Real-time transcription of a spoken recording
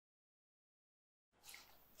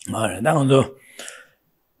당도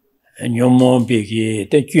녀모 비기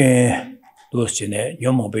대견 도스네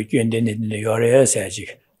녀모 비견 되는 요래서지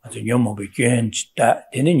아주 녀모 비견 다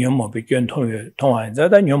되는 녀모 비견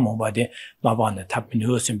통화자다 녀모 바데 마바네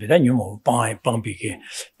탑빈도스입니다 녀모 방비기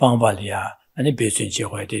방발이야 아니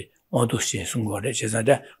배순지화데 어두시 순거래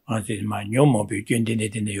제사다 아주 마 녀모 비견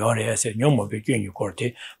되는 요래서 녀모 비견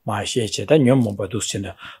요거데 마시에다 녀모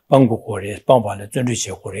바두스네 방고고래 방발에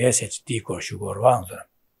전리시고래서 디고슈고로 왕서.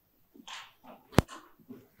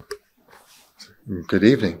 Good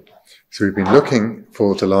evening. So we've been looking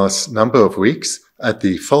for the last number of weeks at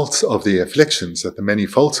the faults of the afflictions, at the many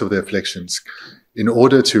faults of the afflictions, in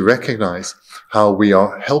order to recognize how we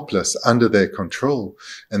are helpless under their control,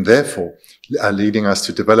 and therefore are leading us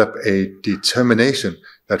to develop a determination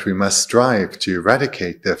that we must strive to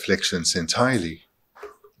eradicate the afflictions entirely.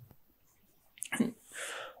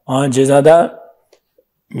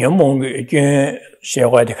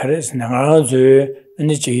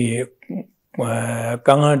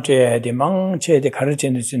 강아지에 망체에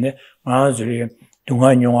가르치는 신에 아주리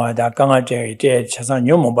동안용화다 강아지에 이제 자산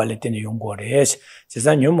요모 발리 때는 용고래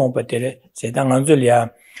자산 요모 발때 세당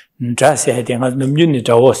안줄이야 자세에 대한 넘윤이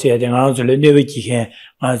저어서야 되는 안줄에 내비기해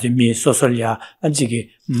아주 미 소설이야 안지기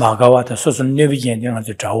마가와다 소설 내비기에 대한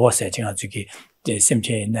아주 저어서 제가 저기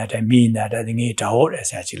심체에 나다 미나다 등이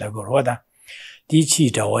저어서 지라고 하다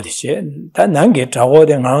디치 저어듯이 다 난게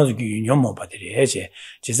저어된 안주기 요모 발이 해지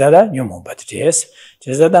지사다 요모 발이스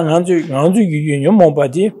지사다 안주 요모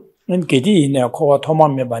발이 게디 있네 코와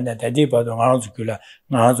토마메 반데 대디바도 안주기라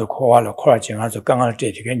안주 코와로 코라지 안주 강할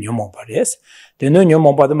때 되게 요모 발이스 되는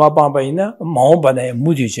요모 발도 마바바이나 마오바네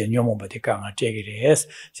무디제 요모 발이 강할 때기레스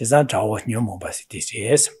지사 저어 요모 발이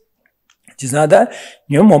디스 지사다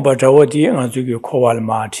녀모바 저어디 안주기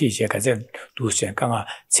코발마 티제 가제 두세 강아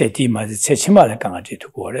세티마지 세치마를 강아지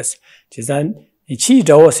두고 그랬어. 지산 치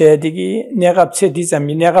저어세디기 내가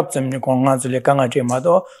세디자미 내가 좀 공안줄에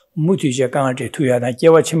강아지마도 무티제 강아지 투야다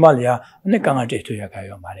개와 치말이야. 내 강아지 투야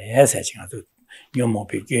가요 말해. 세징 아주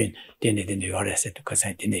녀모비균 되네되네 요래서 그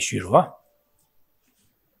사이 되네 쉬루와.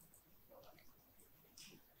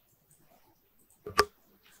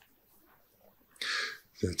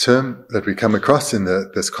 The term that we come across in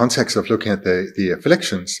this context of looking at the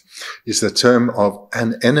afflictions is the term of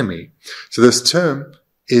an enemy. So this term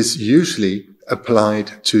is usually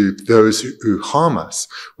applied to those who harm us,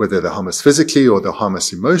 whether they harm us physically or they harm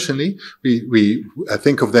us emotionally. We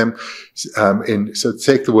think of them so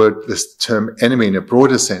take the word, this term enemy in a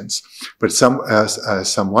broader sense, but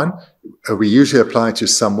someone we usually apply to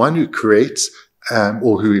someone who creates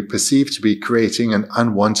or who we perceive to be creating an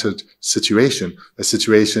unwanted situation, a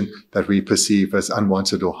situation that we perceive as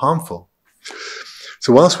unwanted or harmful.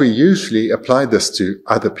 So whilst we usually apply this to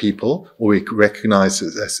other people, or we recognize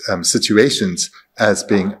situations as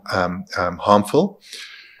being harmful,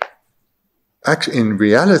 actually, in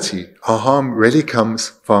reality, our harm really comes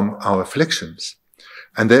from our afflictions.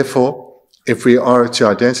 And therefore, if we are to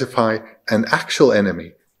identify an actual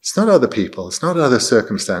enemy, it's not other people, it's not other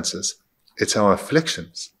circumstances, it's our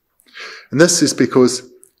afflictions. And this is because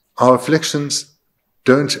our afflictions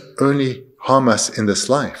don't only harm us in this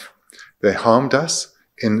life. They harmed us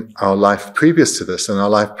in our life previous to this, and our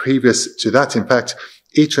life previous to that. In fact,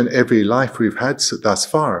 each and every life we've had thus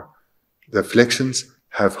far, the afflictions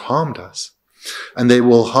have harmed us. And they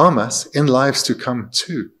will harm us in lives to come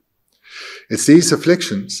too. It's these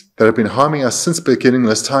afflictions that have been harming us since the beginning of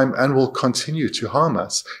this time and will continue to harm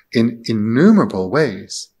us in innumerable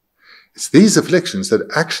ways. It's these afflictions that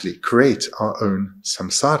actually create our own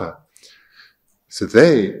samsara. So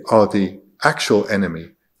they are the actual enemy,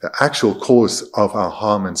 the actual cause of our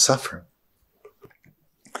harm and suffering.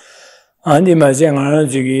 Andi maze ngara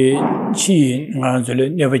jugi chi ngara jule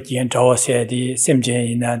nebajian tawase di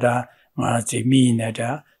semje inada ngara ji mi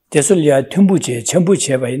inada desulya tumbuche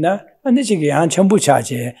chembuche baina andi jigi an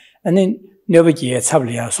chembuchaje ani nebaji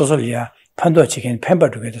chablya sosolya 판도 지금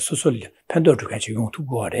펜버드게도 소설이야. 펜도드가 지금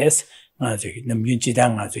두고 그래서 저기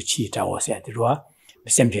남윤지당 아주 치자워서 들어와.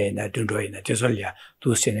 샘제나 dundo이나 되설이야.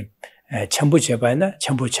 두세는 전부 제발나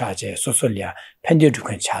전부 차제 소설이야.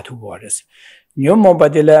 펜도드가 차두고 그래서.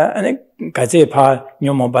 녀모바들라 아니 가제 파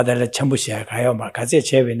녀모바들라 전부 시야 가요. 막 가제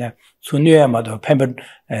제외나 순뇌야마도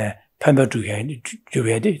펜버드가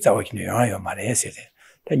주베디 자오기는 영화요 말해서 돼.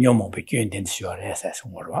 녀모비 괜된 시월에서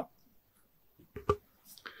송어로.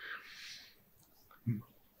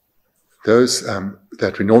 Those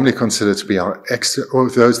that we normally consider to be our or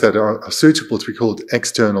those that are suitable to be called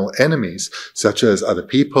external enemies, such as other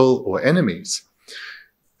people or enemies.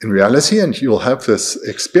 In reality, and you'll have this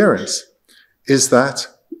experience, is that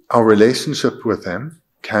our relationship with them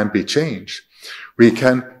can be changed. We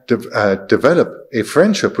can develop a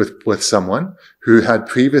friendship with someone who had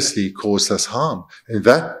previously caused us harm, and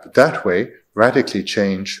that way radically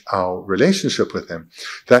change our relationship with them.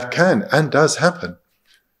 That can and does happen,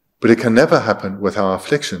 but it can never happen with our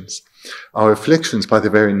afflictions. Our afflictions, by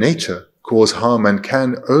their very nature, cause harm and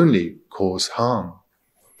can only cause harm.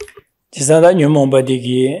 지사다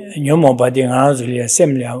뉴몬바디기 가즈리아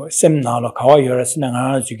셈나로 가와요라스나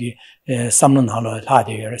가즈기 삼는하로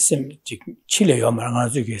하데요 셈 칠레요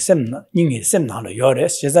말가즈기 셈나 닝이 셈나로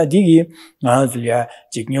요레스 지사디기 가즈리아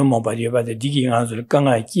지 뉴몬바디바데 디기 가즈리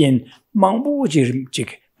강아 긴 망부지 지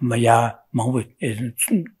마야 망부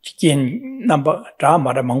긴 넘버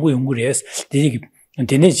드라마라 망부 연구레스 디기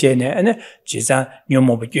Tene chene, ane, jisa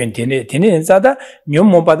nyomoba kyun tene zada,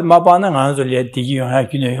 nyomoba maba na nga zo le digi yung ha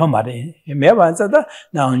kyun yo ma de, meba zada,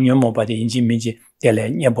 na nyomoba de inji minji, tele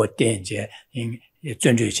nyebo tenje,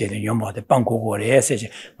 zunju che de nyomoba de bangko go re se che,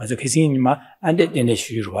 ma zo kisi ma, ande tene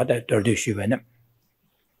shuruwa da, dordo shuwa na.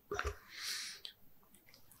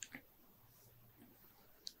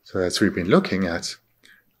 So as we've been looking at,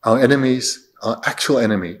 our actual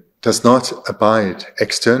enemy does not abide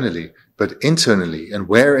externally, but internally. And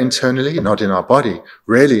where internally? Not in our body,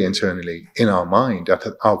 really internally, in our mind, at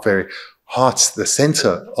our very hearts, the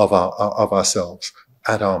center of ourselves,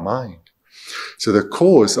 at our mind. So the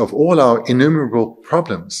cause of all our innumerable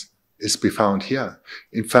problems is to be found here.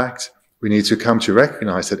 In fact, we need to come to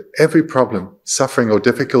recognize that every problem, suffering or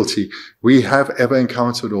difficulty we have ever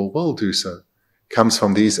encountered or will do so comes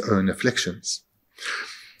from these own afflictions.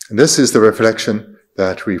 And this is the reflection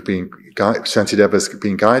that Shantideva has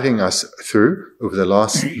been guiding us through over the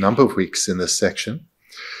last number of weeks in this section,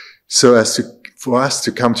 so as for us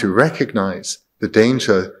to come to recognize the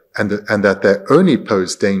danger and that they only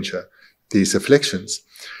pose danger, these afflictions,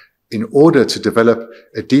 in order to develop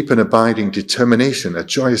a deep and abiding determination, a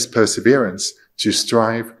joyous perseverance to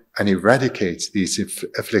strive and eradicate these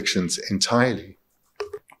afflictions entirely.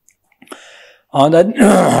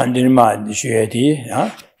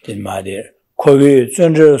 Kowe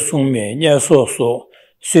zunzhe sungme nye so so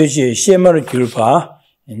suji xemar gyurpa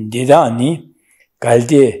didani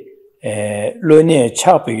galde lo ne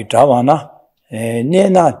chakpi dhawana ne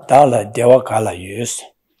na dala dewa kala yus.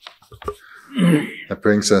 That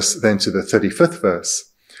brings us then to the 35th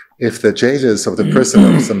verse. If the jailers of the prison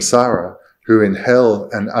of samsara, who in hell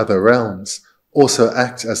and other realms also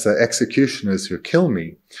act as the executioners who kill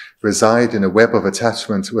me, reside in a web of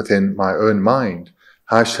attachment within my own mind,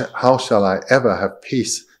 how shall I ever have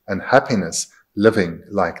peace and happiness living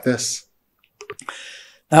like this?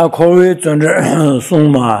 Now, Kowe Zunzhe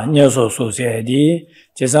Sungma Nyeso Society,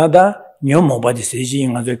 Jesada, Nyomobadi Seji,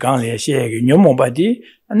 and the Gangle Shag, Nyomobadi,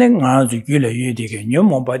 and then Ganzu Gula Yudik,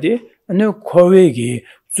 Nyomobadi, and the Kowe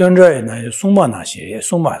Zunzhe and Summa Nashi,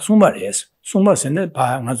 Summa is, Summa Sende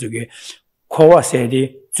Pangazuki, Kowa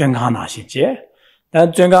Sedi, Zunghanashi.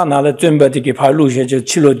 That Zunga another Zumbati Palusha,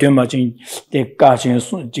 Chilo Dumajin, the Gachin,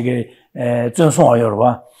 Zunson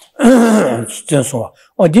Yorwa, Zunson,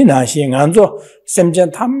 or Dinashi, Anzo,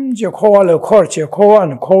 Semjan Tam, Koala, Korche, Koa,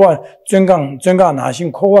 Zunga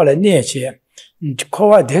Nashin, Koala, Neche,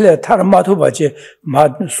 Koa Dele, Taramatubache,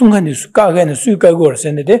 Mad Sunganis, Gagan, Sukagor,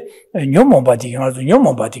 and the day, and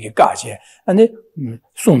Yomobati, Gache, and the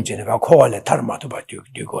Sunje, Koala, Taramatubachi,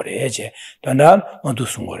 Dugoreche, Dandan, on to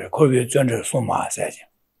Sungore, Korea, Zunzer, Suma, says.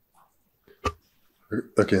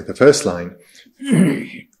 Okay, the first line.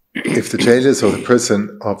 If the jailers of the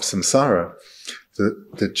prison of samsara,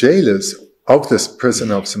 the jailers of this prison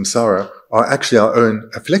of samsara are actually our own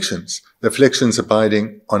afflictions, the afflictions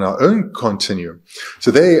abiding on our own continuum.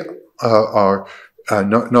 So they are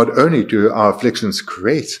not only do our afflictions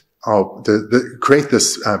create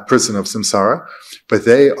this prison of samsara, but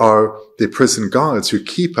they are the prison guards who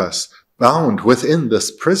keep us bound within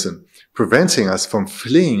this prison, preventing us from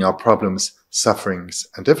fleeing our problems, sufferings,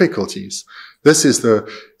 and difficulties. This is the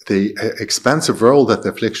expansive role that the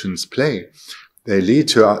afflictions play. They lead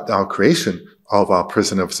to our creation of our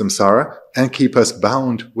prison of samsara and keep us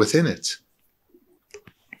bound within it.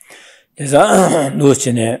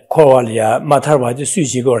 Luchine Kowalia, Matarwadi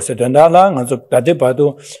Sushi Gorse, Dondala, and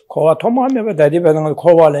Dadibadu, Kowa Tomame, Dadibang,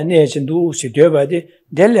 Kowal, Nation, do Shidubadi,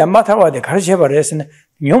 Delia Matawa, the Karshevares,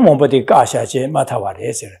 Nyomobadi Gashache,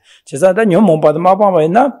 Matawares. She's at the Nyomobad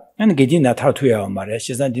Mabana, and Gedina Tatuya Mare,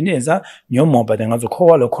 she's at Dineza, Nyomobad and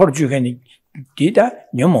Kowal, Korjugan, Dida,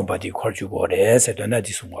 Nyomobadi Korjugores, and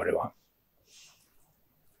Donadisumoreva.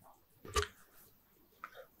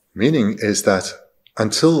 Meaning is that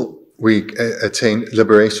until we attain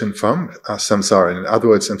liberation from samsara, in other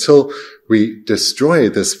words, until we destroy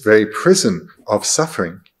this very prison of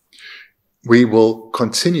suffering, we will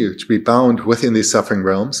continue to be bound within these suffering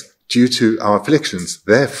realms due to our afflictions.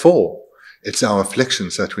 Therefore, it's our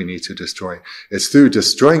afflictions that we need to destroy. It's through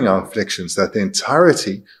destroying our afflictions that the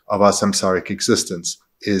entirety of our samsaric existence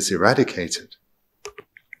is eradicated.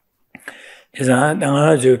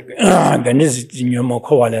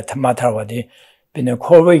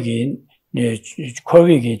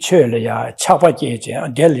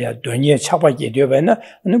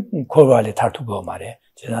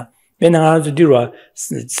 Benanga dirwa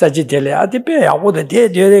sajidele atipe yawoda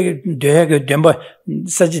de demba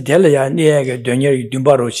sajidele ya ne donye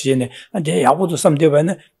dumbaro shine ade yawodo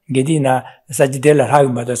samdebana gedina sajidele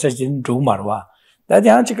haimada sajidin rumarwa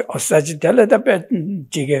dajan chik sajidele da pe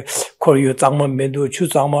jige koryu zangman mendu chu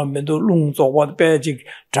zangman mendu lungzo wa pe jig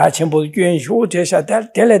zhachenbo yuan shu desha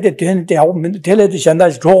dele de de yawo mendu dele de shanda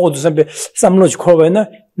rogodo sambe samlo korwana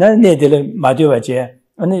na ne dele madyo je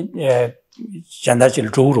ani 잔다질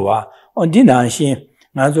조루와 언디난신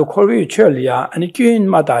나저 코르위 철이야 아니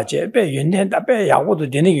균마다제 배 연된다 배 야고도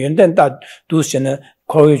되는 연된다 두시는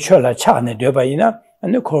코르위 철라 차네 되바이나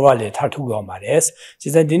아니 코르와레 탈투고 말레스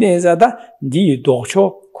진짜 디네자다 니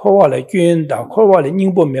도초 코와레 균다 코와레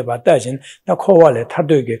닝보메 바다신 나 코와레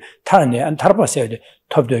탈도게 타네 안 탈바세데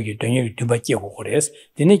톱도게 되는 두바께고 그래스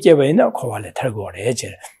디네께바이나 코와레 탈고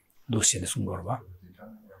그래제 두시는 순거봐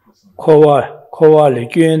코와레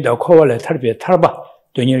균다 코와레 탈비 탈바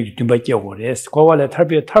되니 듬바께고 그래스 코와레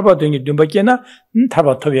탈비 탈바 되니 듬바께나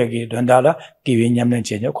탈바 토비하게 된다라 기회냠는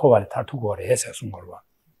제냐 코와레 탈투고 그래서 순거봐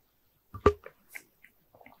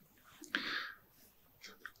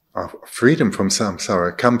Our freedom from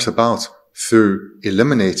samsara comes about through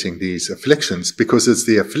eliminating these afflictions, because it's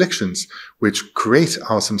the afflictions which create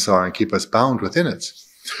our samsara and keep us bound within it.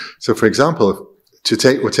 So, for example,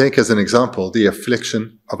 we'll take as an example the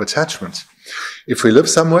affliction of attachment. If we live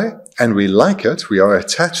somewhere and we like it, we are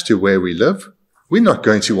attached to where we live, we're not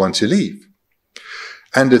going to want to leave.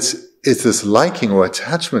 And it's this liking or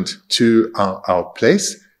attachment to our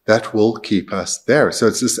place that will keep us there. So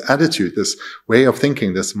it's this attitude, this way of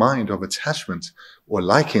thinking, this mind of attachment or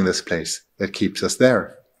liking this place that keeps us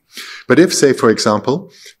there. But if, say, for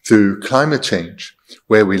example, through climate change,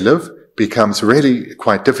 where we live becomes really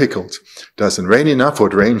quite difficult, doesn't rain enough or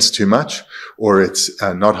it rains too much, or it's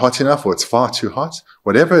not hot enough or it's far too hot,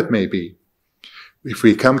 whatever it may be, if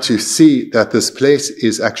we come to see that this place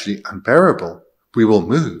is actually unbearable, we will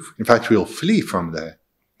move. In fact, we'll flee from there.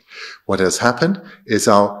 What has happened is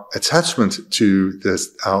our attachment to this,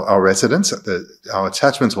 our residence, our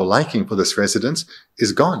attachment or liking for this residence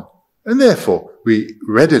is gone. And therefore, we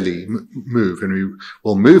readily move, and we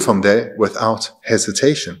will move from there without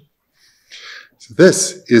hesitation. So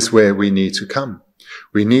this is where we need to come.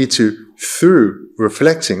 We need to, through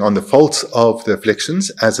reflecting on the faults of the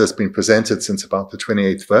afflictions, as has been presented since about the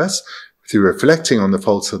 28th verse, through reflecting on the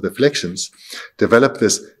faults of the afflictions, develop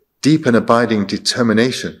this deep and abiding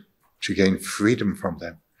determination to gain freedom from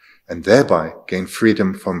them, and thereby gain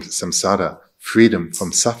freedom from samsara, freedom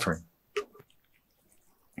from suffering.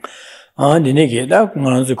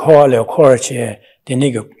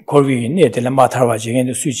 Bendigo Corvi Net la Mataraji and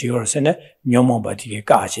the Suchi or Sene, Nyomoba di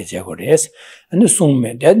Gachi Jagores, and the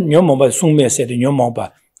Sume, that Nyomoba Sume said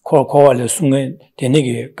Nyomoba, Koala Sunge, the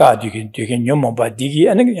Nigi Gadi, Nyomoba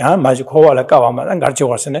Digi, and Maji Koala Kawama and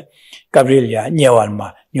Garchosene, Gabrielia,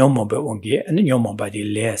 Nyawalma, Nyomoba Ungi, and Nyomoba di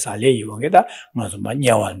Les Ale Ungeda, Mazuma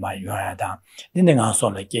Nyawalma Yada, then the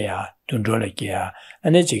Anson Gea, Tundrola Gea,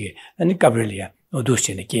 and the Jigi, and Gabrielia,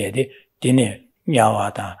 Odusin Gede, Dine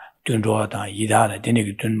Nyawada. Therefore,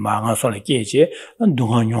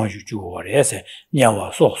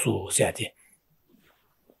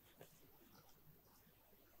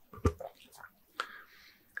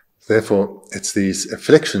 it's these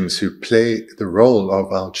afflictions who play the role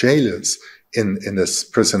of our jailers in this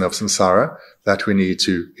prison of samsara that we need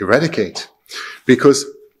to eradicate. Because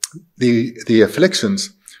the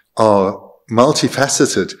afflictions are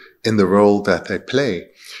multifaceted in the role that they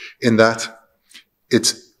play, in that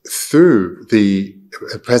it's through the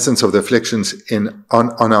presence of the afflictions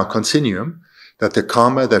on our continuum that the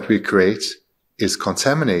karma that we create is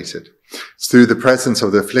contaminated. It's through the presence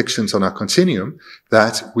of the afflictions on our continuum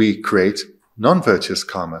that we create non-virtuous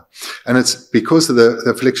karma. And it's because of the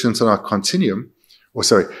afflictions on our continuum,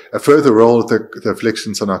 a further role of the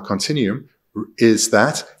afflictions on our continuum is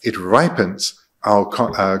that it ripens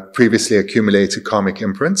our previously accumulated karmic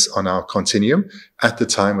imprints on our continuum at the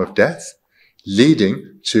time of death,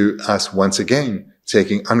 leading to us once again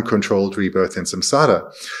taking uncontrolled rebirth in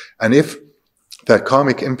samsara. And if that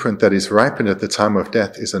karmic imprint that is ripened at the time of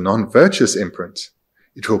death is a non-virtuous imprint,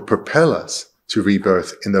 it will propel us to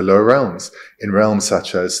rebirth in the lower realms, in realms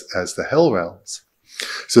such as the hell realms.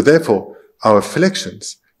 So therefore, our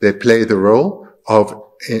afflictions, they play the role of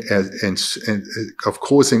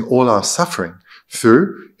causing all our suffering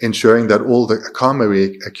through ensuring that all the karma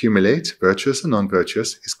we accumulate, virtuous and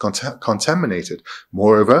non-virtuous, is contaminated.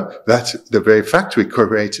 Moreover, that the very fact we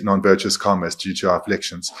create non-virtuous karma is due to our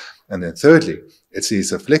afflictions. And then thirdly, it's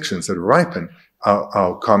these afflictions that ripen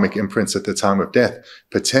our karmic imprints at the time of death,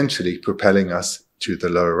 potentially propelling us to the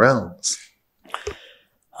lower realms.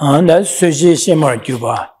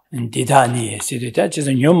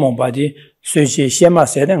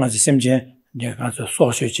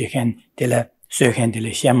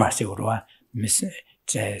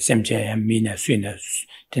 semche mina suina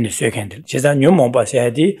tene sökendel jeza nyomba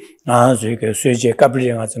sedi nga zuke söje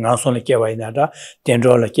kabri nga nga sonle kewa inada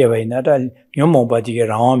tenro la kewa inada nyomba dige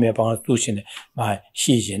rawa me ba tushine ma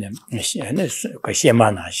shijine ne ka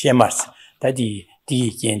shemana shemars tadi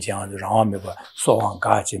di genjang rawa me ba sowan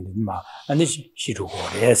ga jin ma ani shiru go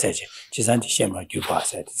le seje jeza di shema gyuba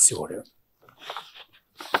sedi sigore.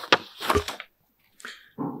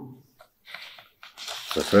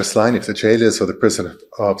 The first line, if the jailers or the prison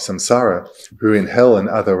of samsara, who in hell and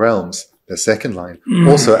other realms, the second line,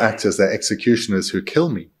 also act as their executioners who kill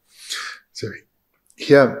me. So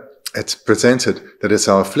here it's presented that it's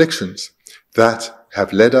our afflictions that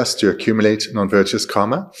have led us to accumulate non-virtuous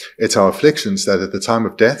karma. It's our afflictions that at the time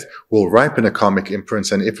of death will ripen a karmic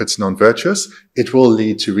imprint, and if it's non-virtuous, it will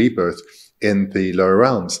lead to rebirth in the lower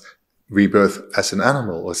realms, rebirth as an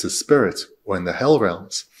animal or as a spirit, or in the hell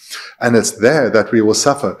realms. And it's there that we will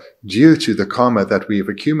suffer due to the karma that we have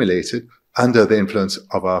accumulated under the influence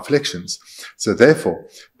of our afflictions. So therefore,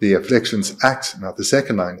 the afflictions act, not the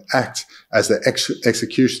second line, act as the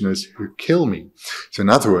executioners who kill me. So in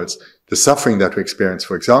other words, the suffering that we experience,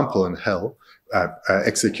 for example, in hell,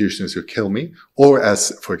 executioners who kill me, or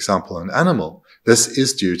as, for example, an animal, this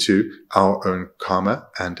is due to our own karma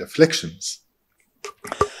and afflictions.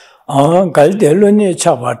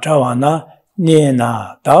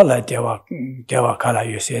 Nina Dala Deva Kala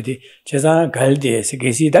Yusedi, Chezan Galdi,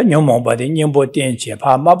 Sigisi, that Yomba, the Nimbo Tenche,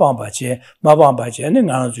 Pa Mabambache, and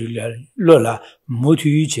Anzula, Lola,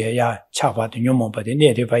 Mutuche, Ya, Chapa, the Yomba, the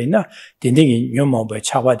native Vaina, the Nigin Yomba,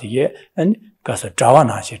 Chapa the year, and Casa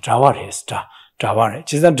Javana, Java, Java,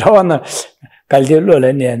 Chezan Javana, Galdi Lola,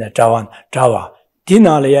 and Java,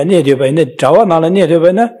 Dinalia, native by Javana,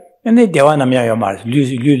 native. And they dewa namya yomar,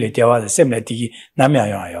 lule dewa the similar tiki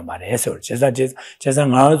namya yomar, eso, Chezan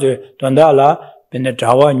Dondala,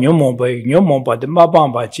 Benetrawa, Nyomba, the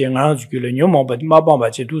Mabamba, Chianganskula, Nyomba, the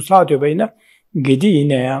Mabamba, to Saturbayna, Gidi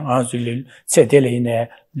in a Ansul, Setele in a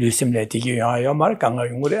Lusimle tiki yomar, Kanga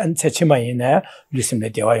and Sechima in a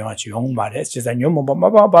Lusimle dewa young mares, Chezan Yomba,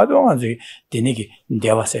 Mababa, Diniki,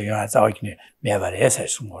 Deva Sayan Zawkne, Meva Essa,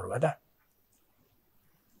 more.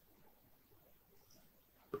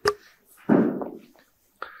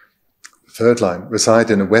 Third line, reside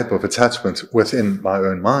in a web of attachment within my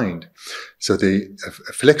own mind. So the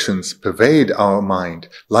afflictions pervade our mind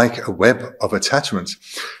like a web of attachments.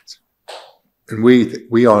 And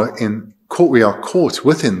we are caught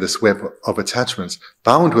within this web of attachments,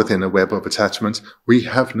 bound within a web of attachments. We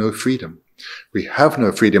have no freedom. We have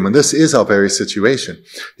no freedom. And this is our very situation.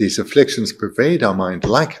 These afflictions pervade our mind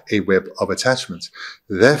like a web of attachments.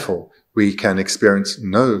 Therefore, we can experience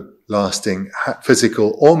no lasting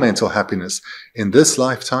physical or mental happiness in this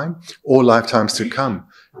lifetime or lifetimes to come,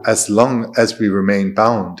 as long as we remain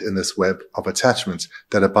bound in this web of attachments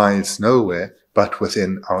that abides nowhere but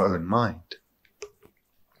within our own mind.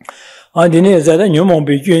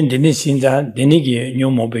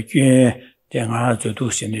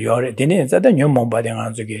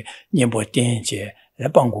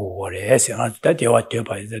 Bangu or that they were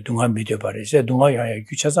the Dunga Media Paris, Dunga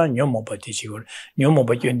Kuchasan, Yomoba Tichur,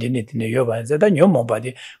 Yomoba Yundinit in the Yoba, that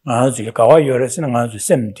Yomobadi, Kawa Yoris and Anzu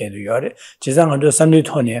Sem to Yore, Chizan under Sunday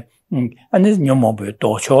Tony, and this Yomoba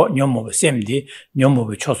Docho, Yomoba Semdi,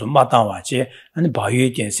 Yomoba Choso Matawache, and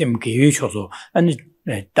Bayut and Sim Kiyoso, and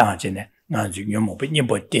Dajine. Nanzu Yomoba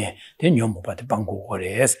Nibote, then Yomoba the Bangu or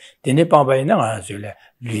es, then the Baba in Anzula,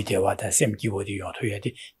 Lydia Wata Sem Kibodi or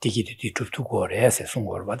Toyati, Tiki to go as a song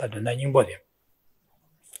or what the Nine body.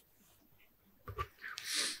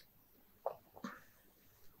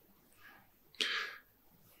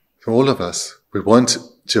 For all of us, we want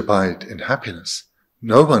to abide in happiness.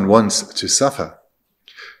 No one wants to suffer.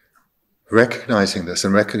 Recognizing this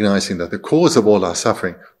and recognizing that the cause of all our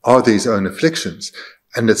suffering are these own afflictions,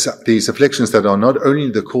 and it's these afflictions that are not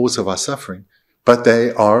only the cause of our suffering, but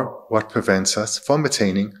they are what prevents us from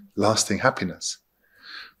attaining lasting happiness.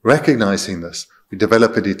 Recognizing this, we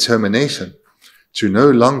develop a determination to no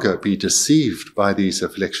longer be deceived by these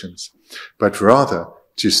afflictions, but rather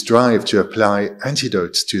to strive to apply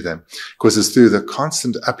antidotes to them, because it's through the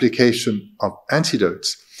constant application of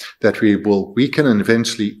antidotes that we can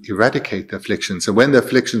eventually eradicate the afflictions. And when the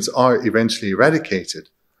afflictions are eventually eradicated,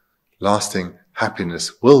 lasting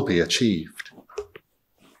happiness will be achieved.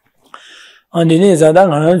 안디네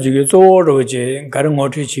자당 주게 조로제 가른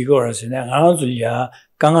거트 지고라서네 안줄이야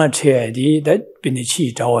강아체디 다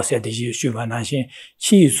비니치 자와세디 슈바나신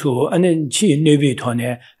치수 아니 치 네비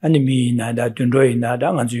토네 아니 미나다 둔로이나다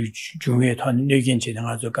안주 중에 토네 네긴지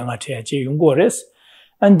나가서 강아체지 용고레스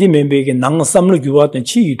안디메베게 낭삼르 규와던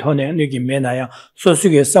치 토네 네기 메나야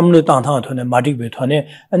소수게 삼르 당탕 토네 마디베 토네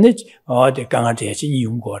아니 어디 강아체지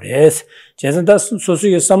용고레스 제선다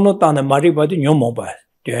소수게 삼르 당네 마디바디 뇨모바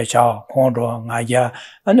대차 공로 나야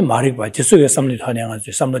아니 말이 봐 지수의 삼리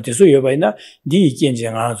타냥아서 삼로 지수에 봐이나 니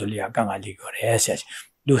견쟁아 줄이야 강아리 거래서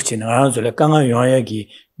루치는 알아줄 강아 용역이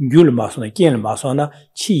귤 마소나 견 마소나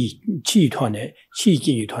치 토네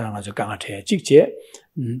치기 토냥아서 강아태 직제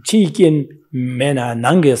치견 메나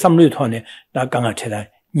난게 삼리 토네 나 강아태다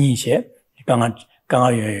니세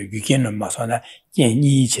강아 용역 유견은 마소나 견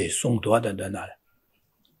니체 송도하다 나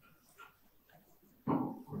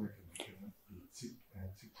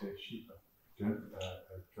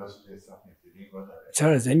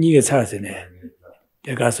잘해서 니가 잘하세네.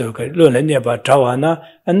 내가서 그 론에 봐 자와나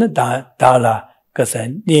안나 다라 그서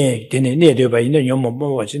네 되네 네도 봐 있는 요모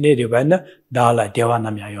뭐지 네도 봐나 다라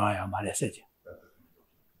대화나면 요야 말했지.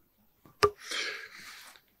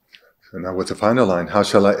 So now with the final line, how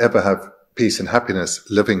shall I ever have peace and happiness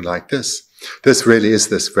living like this? This really is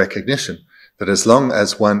this recognition that as long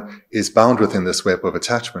as one is bound within this web of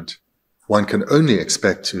attachment, one can only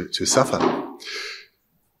expect to suffer.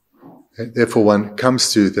 And therefore, one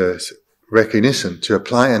comes to the recognition to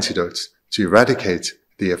apply antidotes to eradicate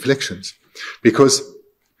the afflictions. Because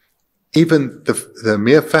even the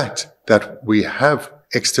mere fact that we have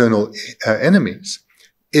external enemies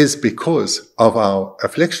is because of our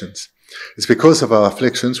afflictions. It's because of our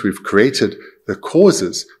afflictions we've created the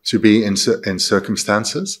causes to be in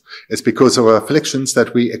circumstances. It's because of our afflictions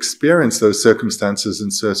that we experience those circumstances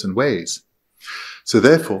in certain ways. So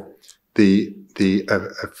therefore, the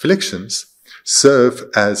afflictions serve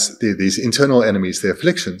as these internal enemies, the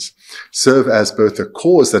afflictions serve as both a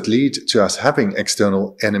cause that lead to us having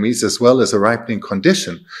external enemies as well as a ripening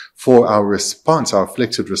condition for our response, our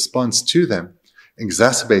afflicted response to them,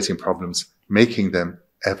 exacerbating problems, making them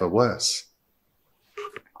ever worse.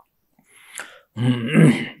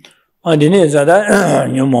 안디네 자다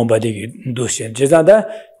뇽모바디 도시 제자다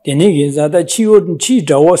데니기 자다 치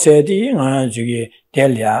자워세디 저기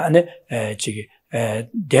델리아 안에 저기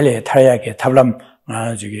델레 타야게 탑람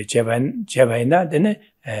저기 제바이나 데네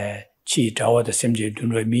치 자워의 심지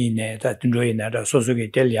둔로미네 다 둔로이나다 소소게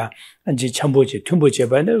델리아 안지 참보지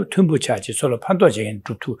tum보제바네 tum보차지 솔로 판도적인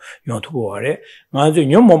두투 용투고래 아주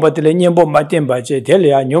뇽모바들의 뇽모 맞된바제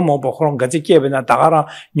델리아 뇽모보 그런 같이 깨베나 다가라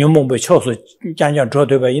뇽모보 쳐서 짠짠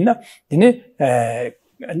줘도바 있나 데네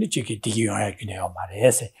아니 저기 디기 용야 그네요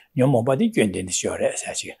말해서 뇽모바디 견되는 시어래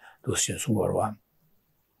사실 도시 순거로와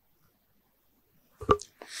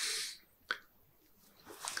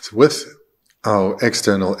So with our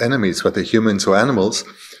external enemies, whether humans or animals,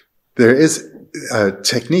 there is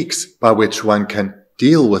techniques by which one can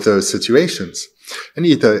deal with those situations and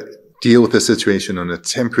either deal with the situation on a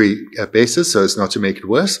temporary basis so as not to make it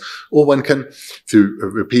worse, or one can, through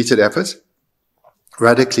repeated effort,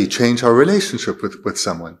 radically change our relationship with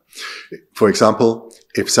someone. For example,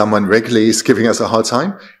 if someone regularly is giving us a hard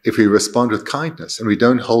time, if we respond with kindness and we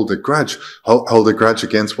don't hold a grudge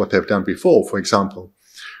against what they've done before, for example,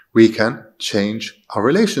 we can change our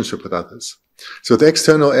relationship with others. So with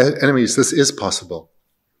external enemies, this is possible.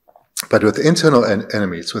 But with internal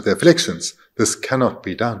enemies, with afflictions, this cannot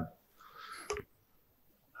be done.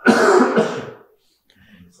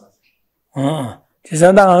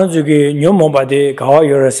 제사당 저기 뇽모바데 가와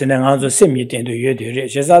여러스는 아주 세미된도 예되리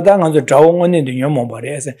제사당 아주 자원원인도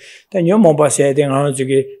뇽모바레서 但뇽모바세 된 아주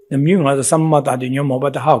저기 남유가서 삼마다도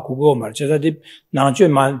뇽모바다 하고고 말 제사디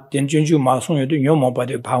나주마 된준주마 송여도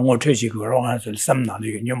뇽모바데 방어 퇴시거로 아주 삼나도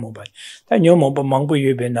뇽모바 但뇽모바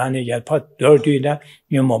망부유베 나네 야파 더디나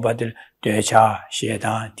뇽모바들 대차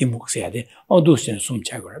셰다 디목세야데 어두신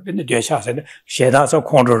숨차거라 근데 대차서는 셰다서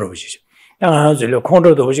컨트롤을 보시죠 당하지로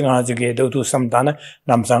컨트롤도 오징아 저기 도도 삼단은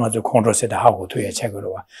남상아저 컨트롤세다 하고 도에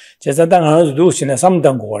책으로 와. 제가 당하지도 신의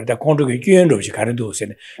삼단 거다 컨트롤이 규현로지 가르도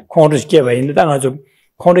신의 컨트롤 개발 있는 당하지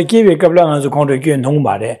컨트롤 개발 갑랑아저 컨트롤 규현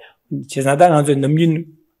동말에 제가 당하지 넘긴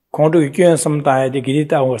컨트롤 규현 삼다에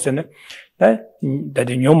길이다 오서는 that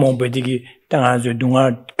the Nyomo Bedigi, Tangazu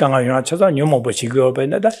Dunga, Kanga Chasa, Nyomo Bochigo,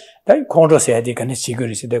 that Contra said the kind of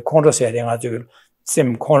security, the Contra said the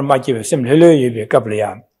same corn maki, same Lily,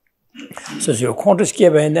 Caplia. So your Contra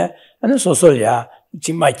gave in there, and so Solia,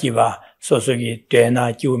 Jimakiva, Sosugi,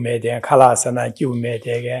 Dena, Jumede, Kalasana,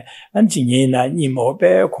 Jumede, and Jinina, Nimo,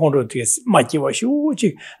 Bear, Contra to Makiwa,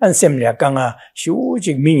 Shuji, and Semlia Ganga,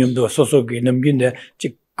 Shuji, Minium, Sosugi, Namunda,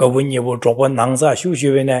 Gawin will drop one Nangza,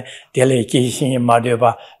 Shushu, delegation in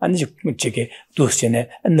Madeva, and Chiki, Dusine,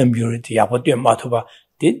 and the Murity, Apodia Matuba.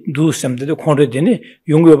 Did do some to the Contra dinner,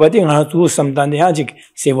 younger budding, I do some Dandiagic,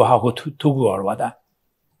 say how to go or what.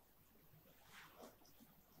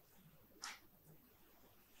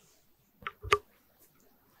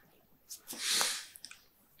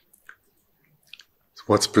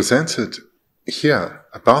 What's presented here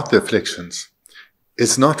about the afflictions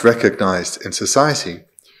is not recognized in society.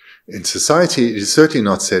 In society, it is certainly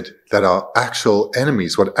not said that our actual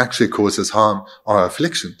enemies, what actually causes harm, are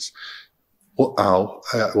afflictions.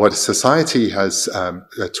 What society has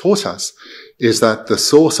taught us is that the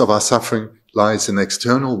source of our suffering lies in the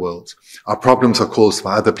external world. Our problems are caused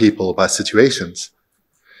by other people, by situations.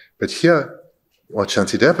 But here, what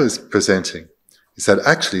Shantideva is presenting is that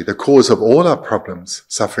actually the cause of all our problems,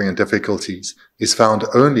 suffering and difficulties is found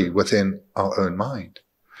only within our own mind.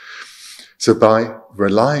 So by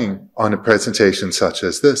relying on a presentation such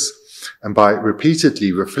as this, and by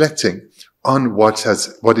repeatedly reflecting on what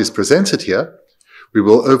is presented here, we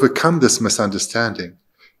will overcome this misunderstanding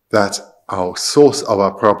that our source of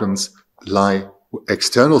our problems lie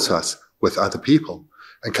external to us with other people,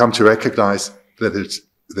 and come to recognize that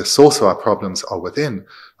the source of our problems are within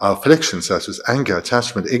our afflictions, such as anger,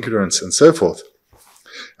 attachment, ignorance, and so forth.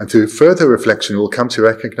 And through further reflection, we'll come to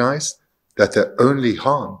recognize that they're only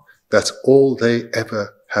harm. That's all they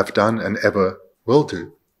ever have done and ever will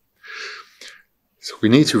do. So we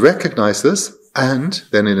need to recognize this, and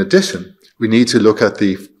then in addition, we need to look at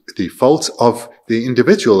the faults of the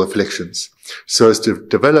individual afflictions, so as to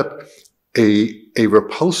develop a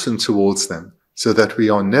repulsion towards them, so that we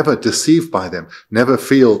are never deceived by them, never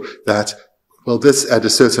feel that, well, this at a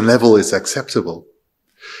certain level is acceptable.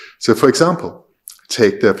 So for example,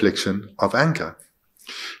 take the affliction of anger.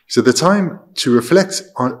 So the time to reflect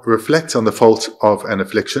on the fault of an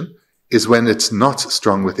affliction is when it's not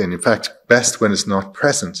strong within. In fact, best when it's not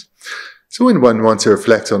present. So when one wants to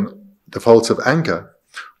reflect on the faults of anger,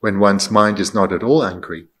 when one's mind is not at all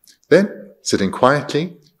angry, then sitting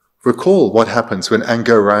quietly, recall what happens when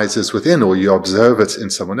anger arises within, or you observe it in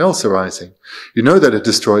someone else arising. You know that it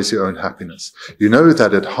destroys your own happiness. You know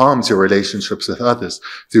that it harms your relationships with others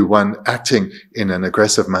through one acting in an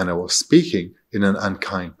aggressive manner or speaking in an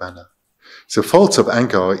unkind manner. So faults of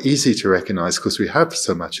anger are easy to recognize because we have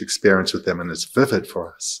so much experience with them and it's vivid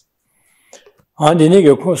for us.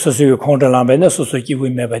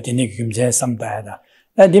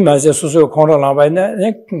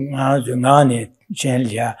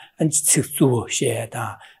 Generally, and 6 share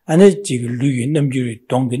da, and a jig Louis number,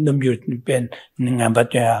 don't number Ben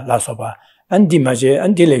Nambatua, Lasoba, and Dimaje,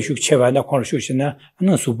 and Deleshu Cheva, and the constitution, and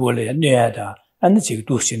no subole, and Neada, and the jig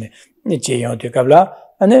Dusin, the Jayon de Gabla,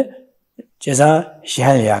 and the Jeza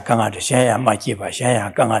Shania Gangata, Shania Makiba,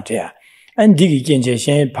 Shania Gangatea, and Digi Genja,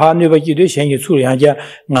 Shan, Pa never you, Shan Suria,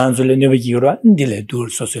 Nanzula never Gira, and Dile Dur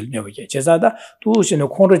social never get. Jezada, Dusin, a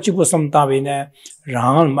quarter chipo some Davina,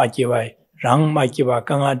 Ran Makiba. Rang Makiba,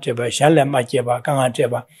 Ganga Jeba, Shala Makiba, Ganga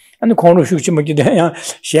Jeba, and the corner Shuchimaki,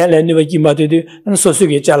 Shala never give to do, and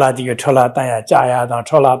Sosugi Jaladi, Chola Daya, Jaya,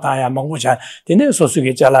 Chola Daya, Mangucha, the name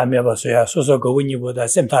Sosugi Jala Mebasoya, Sosogo when you would a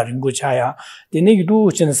same time in Guchaya, the nigg do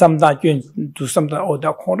some that to some or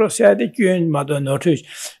the corner said the Gun Mother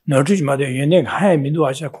Notish Mother Unique High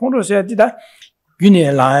Minduasha, corner said that.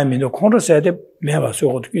 Union line in the corner said the Meva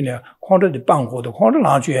so corner the bank or the corner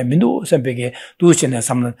large and Mindu some big Duchin and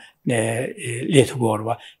some little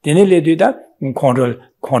war. Then they do that in corner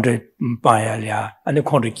Bayalia and the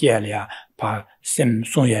corner Kialia par Sim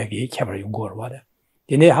Sonyagi Cabri Gorwater.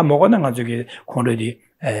 Then they have more than to corner the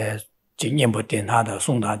Jingyambo Denada,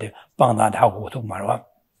 Sunda, the Banda Hago to Marwa.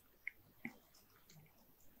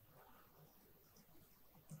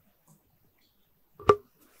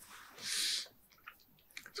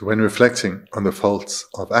 So when reflecting on the faults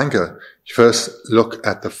of anger, you first look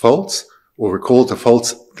at the faults, or recall the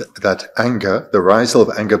faults that anger, the arisal of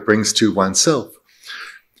anger, brings to oneself.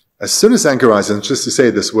 As soon as anger arises, and just to say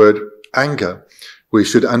this word, anger, we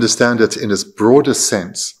should understand it in its broadest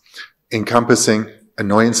sense, encompassing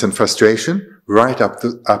annoyance and frustration, right up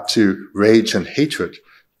to rage and hatred.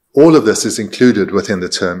 All of this is included within the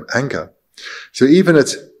term anger. So even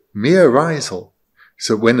its mere arisal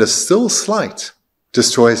So when a still slight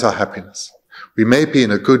destroys our happiness, we may be in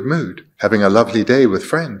a good mood, having a lovely day with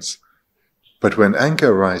friends, but when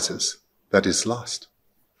anger arises, that is lost.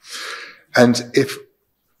 And if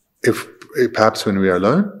perhaps when we are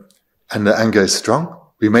alone and the anger is strong,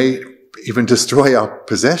 we may even destroy our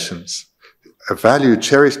possessions. A valued,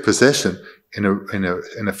 cherished possession in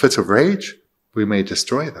a fit of rage, we may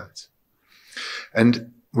destroy that.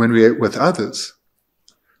 And when we are with others,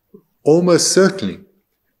 almost certainly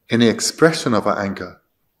any expression of our anger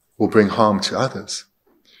will bring harm to others.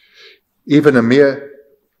 Even a mere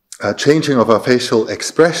changing of our facial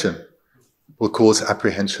expression will cause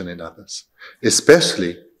apprehension in others,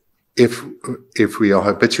 especially if we are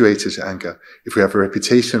habituated to anger, if we have a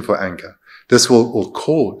reputation for anger. This will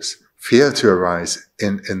cause fear to arise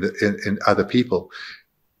in other people.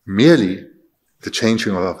 Merely the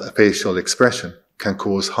changing of a facial expression can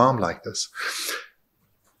cause harm like this.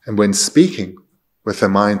 And when speaking with a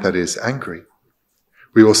mind that is angry,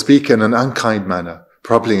 we will speak in an unkind manner,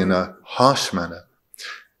 probably in a harsh manner.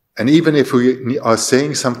 And even if we are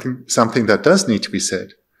saying something that does need to be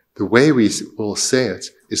said, the way we will say it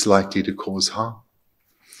is likely to cause harm.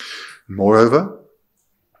 Moreover,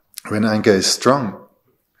 when anger is strong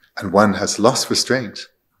and one has lost restraint,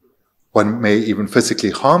 one may even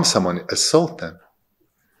physically harm someone, assault them.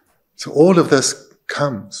 So all of this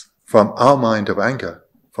comes from our mind of anger,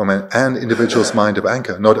 from an individual's mind of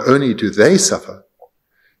anger. Not only do they suffer,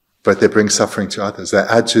 but they bring suffering to others. They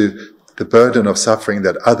add to the burden of suffering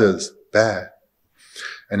that others bear.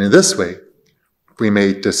 And in this way, we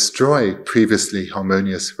may destroy previously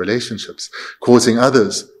harmonious relationships, causing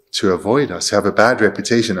others to avoid us, to have a bad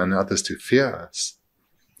reputation, and others to fear us.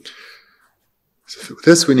 So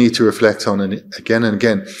this we need to reflect on again and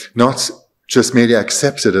again, not just merely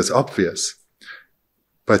accept it as obvious,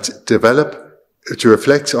 but to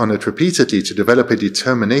reflect on it repeatedly, to develop a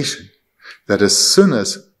determination that as soon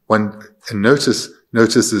as one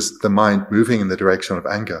notices the mind moving in the direction of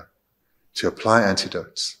anger, to apply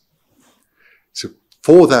antidotes. So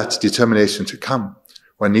for that determination to come,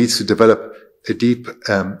 one needs to develop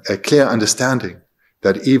a clear understanding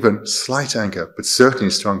that even slight anger, but certainly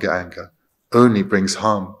stronger anger, only brings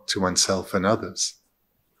harm to oneself and others.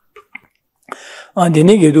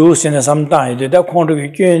 Bendigo sena samdai de da khondro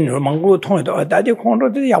gi kyen manggo thong da da de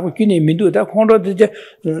khondro de ya bu kyni mindu da khondro de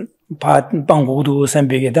pa banggo do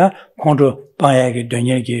sambe ge da khondro pa ya ge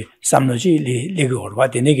dönye ge samno ji le ge or ba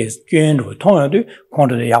de ne ge kyen ro thong de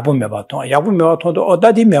khondro de ya bu me ba thong do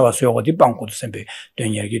da di me ba so go di banggo do sambe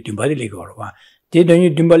dönye ge dum ba de le ge or ba de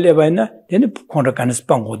dönye dum ba le ba na de ne khondro kan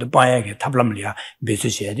banggo de pa ya ge tablam le ya be su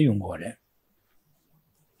she de yung go le.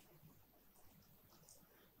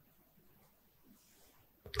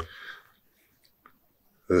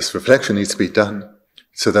 This reflection needs to be done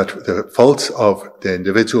so that the faults of the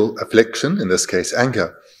individual affliction, in this case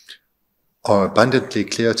anger, are abundantly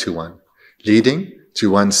clear to one, leading to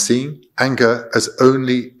one seeing anger as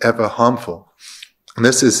only ever harmful. And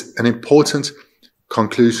this is an important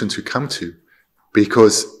conclusion to come to,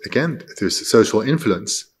 because, again, through social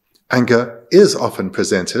influence, anger is often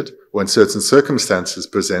presented, or in certain circumstances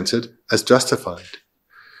presented, as justified.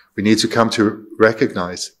 We need to come to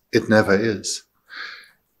recognize it never is.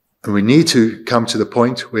 And we need to come to the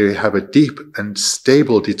point where we have a deep and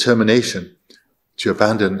stable determination to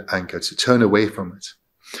abandon anger, to turn away from it.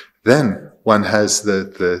 Then one has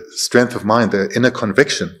the strength of mind, the inner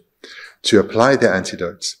conviction to apply the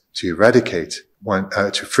antidotes, to eradicate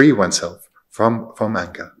to free oneself from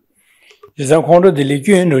anger.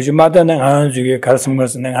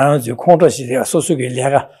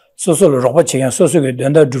 소소로 로봇 지금 소소게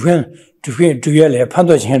된다 두개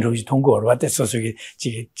판도 지금 로지 통고 로봇 소소게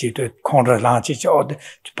지도 컨트롤라 지죠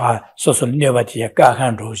바 소소를 내바티에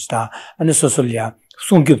까한 로지다 아니 소소리아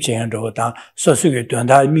송급 지금 로다 소소게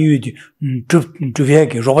된다 미유디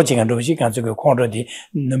두개게 로봇 지금 로지 간저게 컨트롤이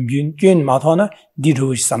넘균균 마토나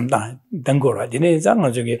디로지 삼다 등고라 디네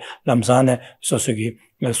장은 저기 남산에 소소게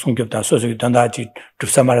송급다 소소게 된다 지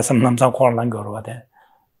두사마라 삼남상 코란한 거로 돼.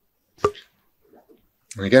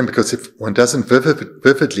 And again, because if one doesn't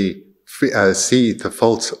vividly see the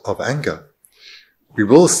faults of anger, we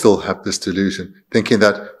will still have this delusion, thinking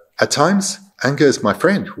that at times anger is my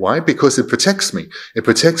friend. Why? Because it protects me. It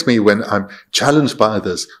protects me when I'm challenged by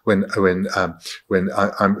others, when I'm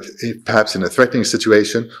perhaps in a threatening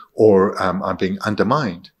situation, or I'm being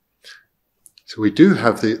undermined. So we do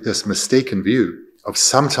have this mistaken view of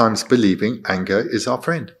sometimes believing anger is our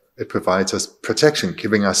friend. It provides us protection,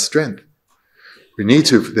 giving us strength. We need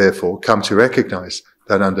to, therefore, come to recognize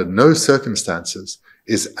that under no circumstances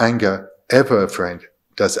is anger ever a friend.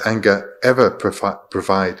 Does anger ever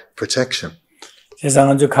provide protection?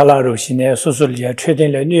 세상은 저 칼라로 시네 소설이야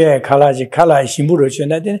최대의 뇌 칼라지 칼라 신부로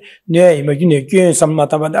전하된 뇌 이마기네 교회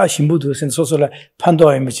삼마다마다 신부도 쓴 소설을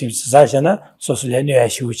판도에 미친 사사잖아 소설의 뇌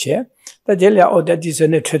시우체 다젤야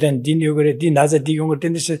어디서네 최된 디뉴그레 디나자 디용을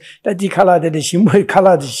된듯이 다디 칼라데 신부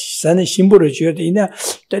칼라지 산의 신부로 지어도 이나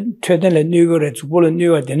최대의 뇌거래 주보는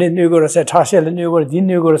뇌가 되는 뇌거라서 차셀의 뇌거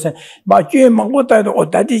디뉴거라서 마교에 망고다도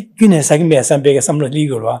어디 gün에 사기 매산백에 삼로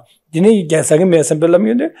리거와 디네 사기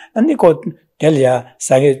매산별라면데 아니 곧 델리아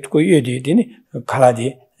사게 그 유디디니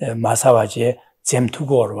칼라디 마사와지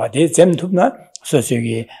잼투고르와 데 잼투나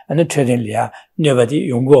소소기 아니 트레딜리아 네바디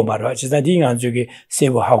용고 말와 지다디 인간적이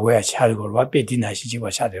세부하고야 차르고와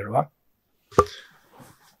베디나시지와 차르와.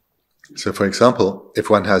 So for example,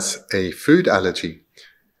 if one has a food allergy,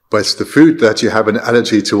 but the food that you have an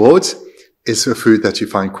allergy towards is a food that you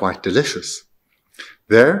find quite delicious.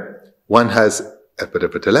 There, one has a bit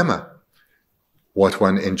of a dilemma. What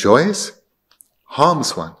one enjoys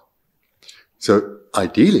harms one. So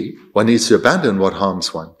ideally, one needs to abandon what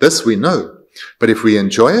harms one. This we know. But if we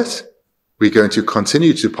enjoy it, we're going to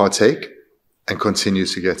continue to partake and continue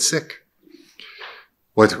to get sick.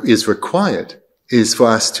 What is required is for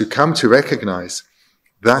us to come to recognize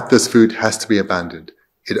that this food has to be abandoned.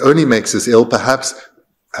 It only makes us ill, perhaps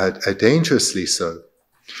dangerously so.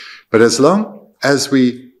 But as long as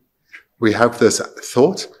we have this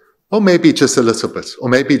thought, or maybe just a little bit, or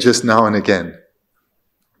maybe just now and again,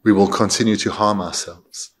 we will continue to harm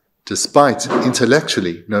ourselves, despite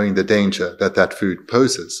intellectually knowing the danger that that food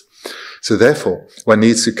poses. So therefore, one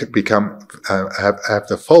needs to have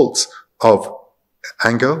the faults of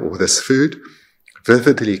anger or this food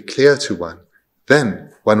vividly clear to one.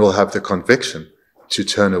 Then one will have the conviction to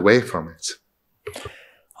turn away from it.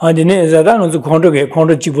 아니네 자다는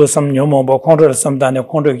콘도 집어 삼녀모 뭐 콘도를 삼다네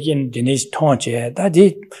콘도 긴 디니스 통제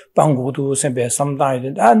다디 방구도 선배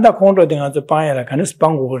삼다이데 안다 콘도 등아서 빠야라 가는스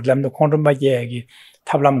방구를 남도 콘도 마게기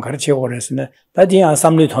탑람 가르치고 그랬으면 다디야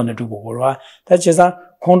삼리 돈을 두고 그러와 다지사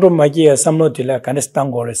콘도 마게 삼로딜라 가는스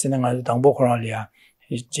땅고를 쓰는 거 당보 코로나리아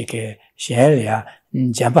이게 시엘이야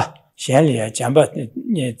잠바 시엘이야 잠바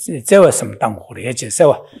제와섬 땅고래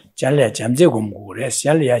제세와 잘래 잠제 공고래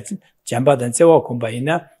시엘이야 잠바든 제와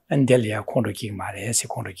공부이나 안델리아 콘도기 말해서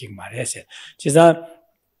콘도기 말해서 지사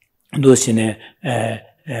도시네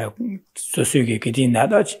소수기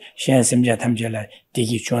기디나다 현심자 탐절라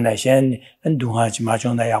디기 존나 현 안두하지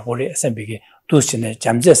마존나 야고래 선비게 도시네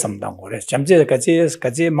잠제 섬당 고래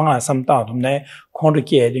잠제까지 망아 섬다도네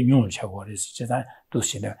콘도기에 용을 차고래 지사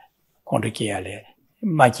도시네 콘도기야래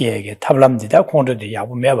마기에게 탑람디다 콘도디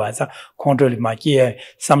야부 매봐서 콘도리 마기에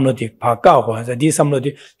삼로디 바까고 해서 디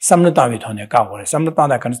삼로디 삼로다위 돈에 가고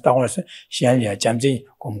삼로다나 간스 따고서 시안리아 잠지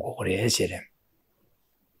공고를 해시래.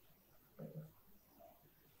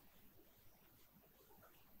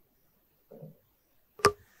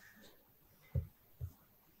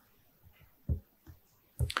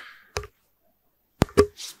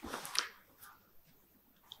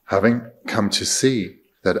 Having come to see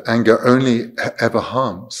that anger only ever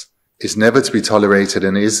harms, is never to be tolerated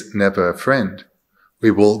and is never a friend,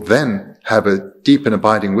 we will then have a deep and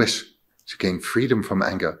abiding wish to gain freedom from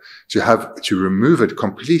anger, to remove it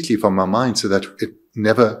completely from our mind so that it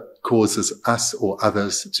never causes us or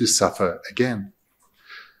others to suffer again.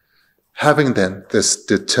 Having then this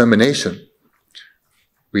determination,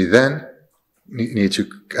 we then need to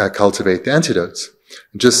cultivate the antidotes.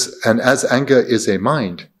 And as anger is a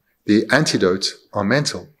mind, the antidotes are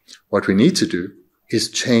mental. What we need to do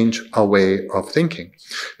is change our way of thinking.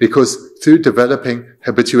 Because through developing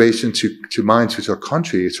habituation to minds which are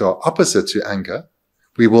contrary, which are opposite to anger,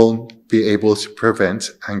 we will be able to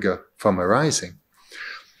prevent anger from arising.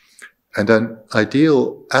 And an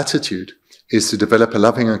ideal attitude is to develop a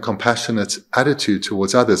loving and compassionate attitude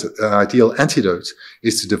towards others. An ideal antidote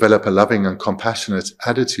is to develop a loving and compassionate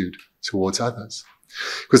attitude towards others.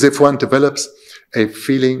 Because if one develops a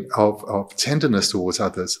feeling of tenderness towards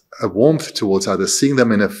others, a warmth towards others, seeing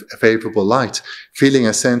them in a favorable light, feeling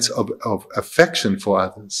a sense of affection for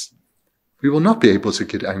others, we will not be able to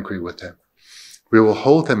get angry with them. We will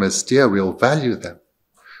hold them as dear, we will value them.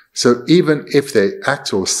 So even if they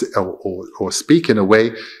act or speak in a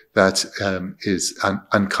way that is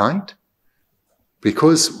unkind,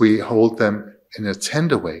 because we hold them in a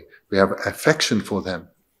tender way, we have affection for them,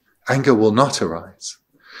 anger will not arise.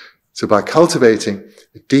 So by cultivating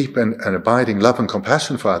a deep and abiding love and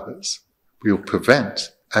compassion for others, we will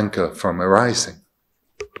prevent anger from arising.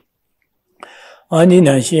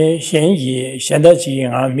 아니나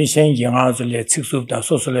현다지가 미생이가 줄에 직수다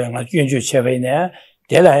소설에 윤주 체외네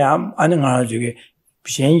대라야 아는 저기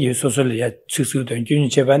비행기 소설이야 추수된 균이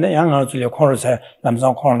제반에 양아들이 코로사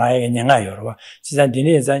남성 코로나에 년아요. 지난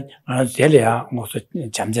뒤에서 데리아 무슨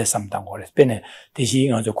잠재 삼당 거래. 배네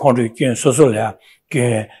대신 아주 코로 균 소설이야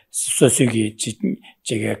그 소수기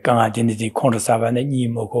제가 강아지들이 코로사반에 이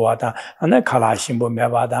먹고 와다 하나 칼라신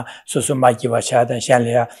보면봐다 소수 마기와 샤다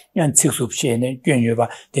샹리아 양 측수시에는 균유바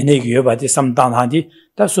데네기여바디 삼당하디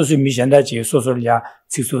다 소수 미션다 지 소설이야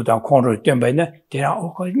측수당 코로 때문에 대라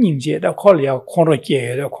닝제다 콜이야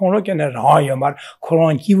코로게 코로게는 라요 말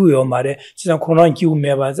코로나 기부요 말에 진짜 코로나 기부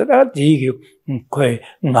매봐서라 되게 거의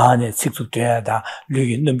나네 측수돼야다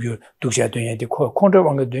류기 넘겨 독자 되야지 코로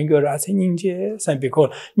왕가 된 거라 생인제 산비고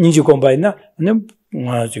닌지 공부했나 는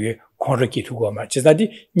저기 코로기 두고 말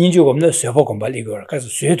지다디 닌지 없는 세보 공부 이거 그래서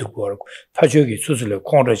쇠 두고 그러고 파주기 수술을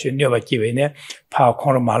코로지 녀바 기회네 파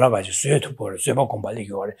코로 말아가지고 쇠 두고 세보 공부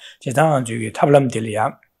이거 제단 저기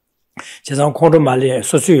탑람들이야 제상 코로 말이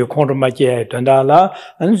수수이 코로 말게 된다라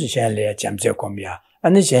안지 샬레 잠재 공부야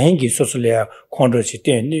아니 제행기 수술에 코로지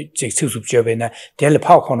때니 직습 접에나 델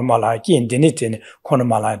파코로 말아 긴데니데 코로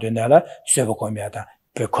말아 된다라 세보 공부야다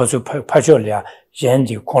because 파졸이야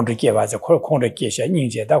젠지 콘르게 와서 콘르게 샤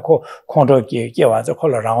닝제다 코 콘르게 와서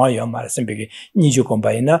콜라랑와 말씀비기 니주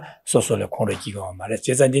공바이나 소소레 콘르기가 말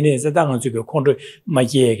제자디네서 당은 저기 콘르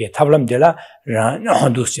마기에게 탑람들라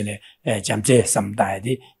한두스네 잠제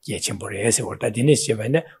삼다디 예침보레서 올다디네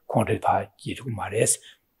시바네 콘르 파기도 말레스.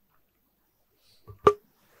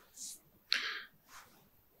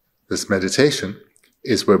 This meditation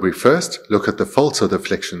is where we first look at the faults of the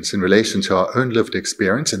afflictions in relation to our own lived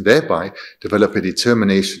experience and thereby develop a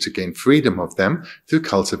determination to gain freedom of them through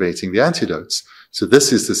cultivating the antidotes. So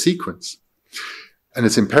this is the sequence. And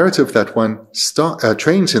it's imperative that one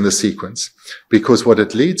trains in the sequence because what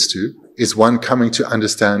it leads to is one coming to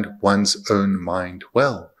understand one's own mind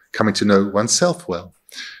well, coming to know oneself well.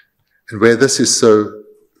 And where this is so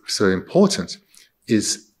important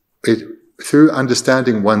is through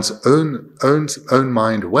understanding one's own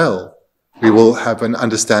mind well, we will have an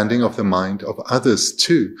understanding of the mind of others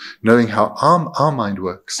too. Knowing how our mind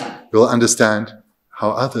works, we'll understand how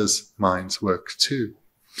others' minds work too.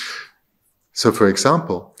 So for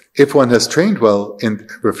example, if one has trained well in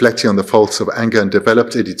reflecting on the faults of anger and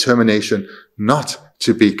developed a determination not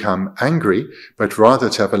to become angry, but rather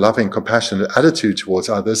to have a loving, compassionate attitude towards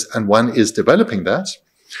others, and one is developing that,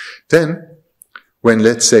 then when,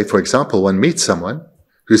 let's say, for example, one meets someone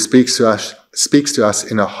who speaks to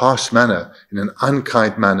us in a harsh manner, in an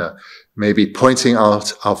unkind manner, maybe pointing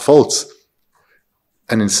out our faults,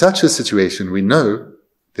 and in such a situation, we know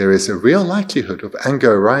there is a real likelihood of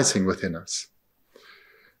anger arising within us.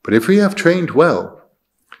 But if we have trained well,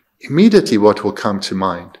 immediately what will come to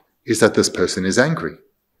mind is that this person is angry,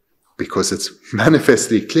 because it's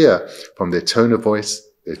manifestly clear from their tone of voice,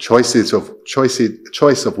 their choice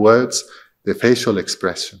of words, their facial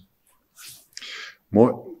expression.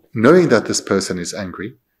 Knowing that this person is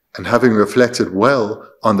angry and having reflected well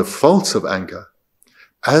on the faults of anger,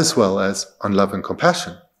 as well as on love and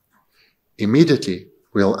compassion, immediately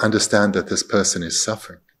we'll understand that this person is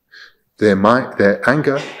suffering. Their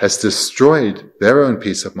anger has destroyed their own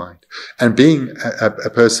peace of mind. And being a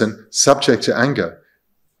person subject to anger,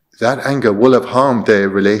 that anger will have harmed their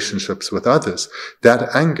relationships with others.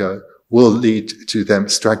 That anger will lead to them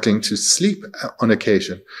struggling to sleep on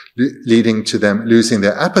occasion, leading to them losing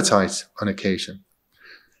their appetite on occasion.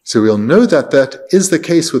 So we'll know that that is the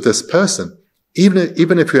case with this person,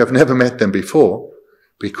 even if we have never met them before,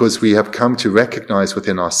 because we have come to recognize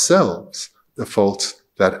within ourselves the faults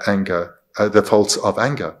of anger.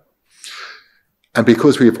 And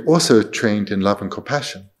because we have also trained in love and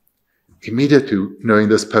compassion, immediately knowing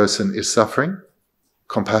this person is suffering,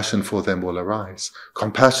 compassion for them will arise.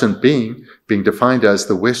 Compassion being defined as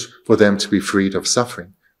the wish for them to be freed of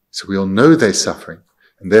suffering. So we'll know they're suffering,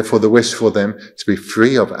 and therefore the wish for them to be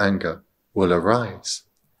free of anger will arise.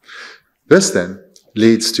 This then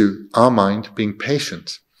leads to our mind being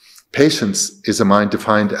patient. Patience is a mind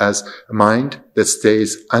defined as a mind that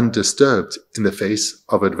stays undisturbed in the face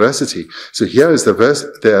of adversity. So here is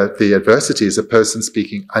the adversity is a person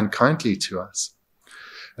speaking unkindly to us.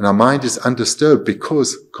 And our mind is undisturbed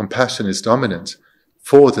because compassion is dominant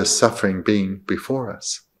for the suffering being before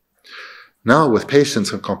us. Now, with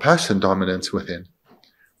patience and compassion dominant within,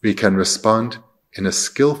 we can respond in a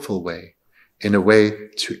skillful way, in a way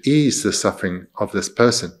to ease the suffering of this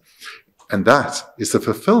person. And that is the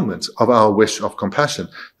fulfillment of our wish of compassion.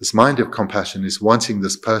 This mind of compassion is wanting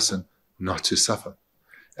this person not to suffer.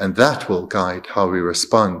 And that will guide how we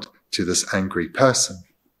respond to this angry person.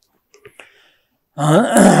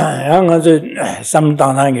 양아저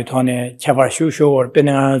삼당당이 돈에 제발 쇼쇼를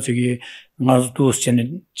빼내가 저기 나도 전에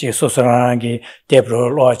제 소설하게 데브로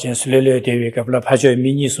로아진 슬레레 대회가 불러 파저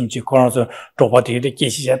미니숨지 코너서 로버트의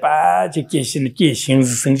계시자 빠지 계시는 계신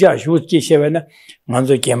성자 쇼 계시에는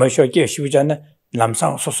먼저 개마쇼 계시잖아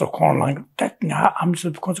남상 소설 코너랑 딱나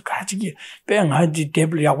암수 콘서 가지기 뺑하지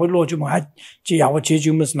데블 야고 로좀 하지 야고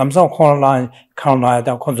제주면서 남상 코너랑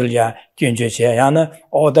카나다 콘솔이야 견제제야는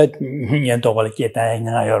오다 년도벌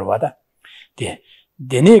게다이나 여러와다 데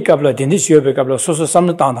데네 갑라 데네 시오베 갑라 소소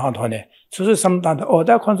삼는 당당하네 소소 삼당다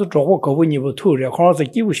오다 콘서 조고 거부니부 투려 코너서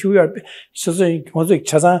기부 쉬어야 소소 콘서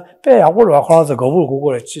차산 빼야고로 코너서 거부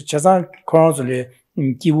고고 차산 코너서리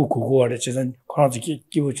기부 고고를 차산 코너서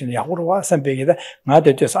기부 진 야고로 와 선배게다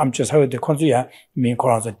나한테서 암초 사회데 콘서야 민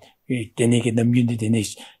코너서 데네게 넘윤디 데네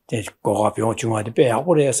고가 병 중화데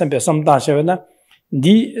빼야고로 선배 삼당셔나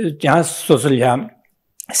니 자 소소리야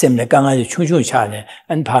셈네 강아지 충충 차네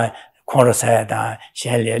안파 코르사야다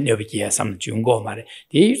샬레 녀비기야 삼 중고 말에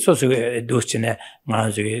이 소소에 도스네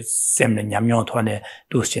마저게 셈네 냠용토네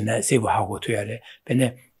도스네 세부하고 돼야래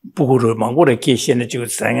근데 부고를 망고를 계시는 지금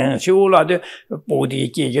상황 쇼라데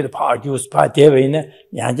보디 계게도 파주스 파데베네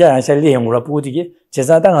야자샤 레용으로 보디게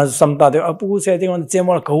제사당에서 삼다데 부고세 되는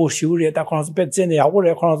제모를 거우 쉬우리다 코너스 배제네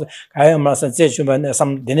야고래 코너스 가야마서 제주변에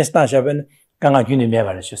삼 데네스타샤변 강아 균이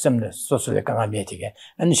매발죠. 셈네 소소에 강아 매티게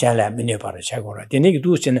안샬라 미네바르 차고라. 데네기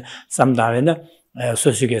두스는 삼다에는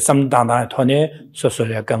소소게 삼다나 토네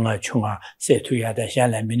소소에 강아 충아 세투야다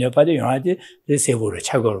샬라 미네바르 용하지 세부를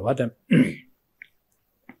차고로 와다.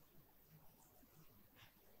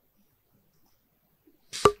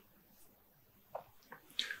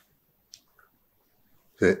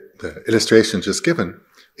 The illustration just given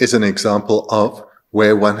is an example of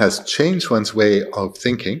where one has changed one's way of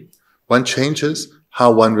thinking. One changes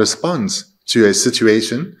how one responds to a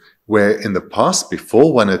situation where in the past,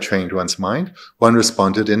 before one had trained one's mind, one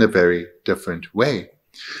responded in a very different way.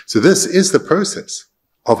 So this is the process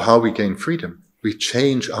of how we gain freedom. We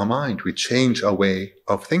change our mind. We change our way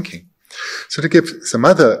of thinking. So to give some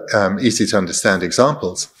other easy to understand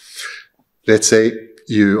examples, let's say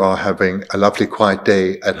you are having a lovely quiet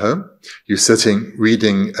day at home. You're sitting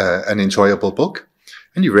reading an enjoyable book.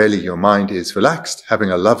 And your mind is relaxed,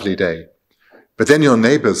 having a lovely day. But then your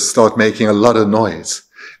neighbors start making a lot of noise.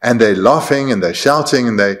 And they're laughing and they're shouting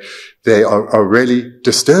and they are really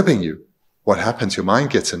disturbing you. What happens? Your mind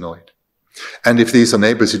gets annoyed. And if these are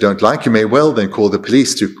neighbors you don't like, you may well then call the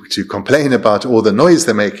police to complain about all the noise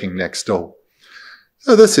they're making next door.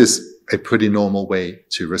 So this is a pretty normal way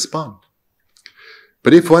to respond.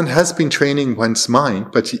 But if one has been training one's mind,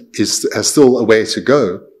 but has still a way to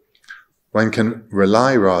go, one can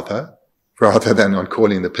rely rather than on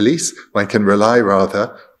calling the police, one can rely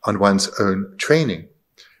rather on one's own training.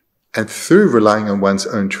 And through relying on one's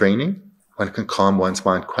own training, one can calm one's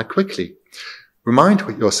mind quite quickly. Remind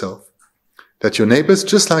yourself that your neighbors,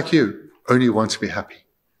 just like you, only want to be happy.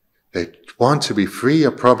 They want to be free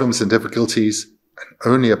of problems and difficulties and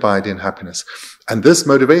only abide in happiness. And this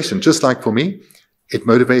motivation, just like for me, it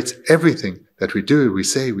motivates everything that we do, we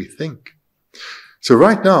say, we think. So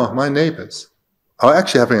right now, my neighbors are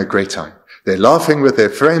actually having a great time. They're laughing with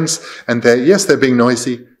their friends, and they're being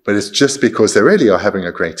noisy, but it's just because they really are having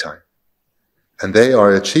a great time. And they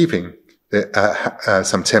are achieving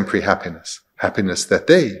some temporary happiness that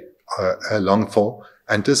they long for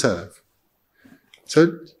and deserve.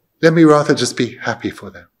 So let me rather just be happy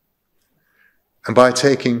for them. And by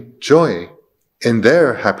taking joy in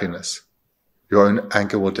their happiness, your own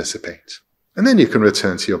anger will dissipate. And then you can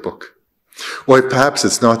return to your book. Or perhaps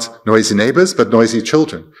it's not noisy neighbors, but noisy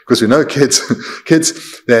children. Because we know kids,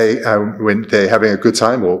 when they're having a good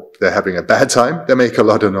time or they're having a bad time, they make a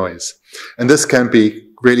lot of noise. And this can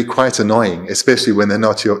be really quite annoying, especially when they're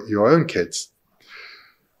not your own kids.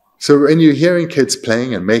 So when you're hearing kids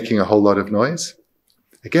playing and making a whole lot of noise,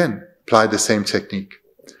 again, apply the same technique.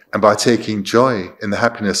 And by taking joy in the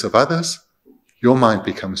happiness of others, your mind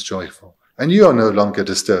becomes joyful. And you are no longer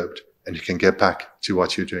disturbed, and you can get back to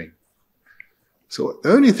what you're doing. So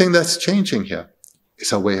the only thing that's changing here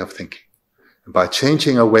is our way of thinking. And by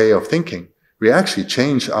changing our way of thinking, we actually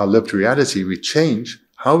change our lived reality. We change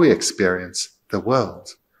how we experience the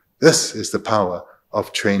world. This is the power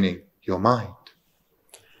of training your mind.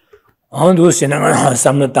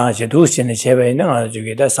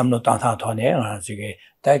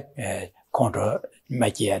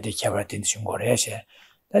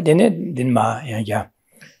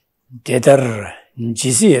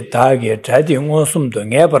 Geshe Thubten Rabten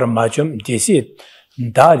Ngebar Machum Geshe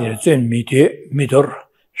Thubten Rabten Midor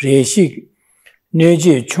Reshik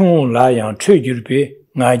Neji Chung La Yang Trigurbe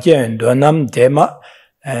ngajen donam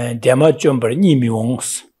dema jumper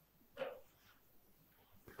nimiwongs.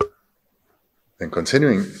 Then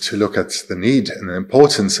continuing to look at the need and the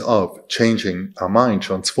importance of changing our mind,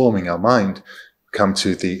 transforming our mind, come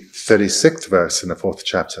to the 36th verse in the 4th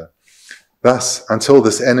chapter. Thus, until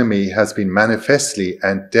this enemy has been manifestly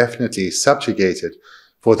and definitely subjugated,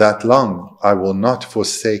 for that long I will not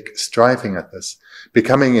forsake striving at this,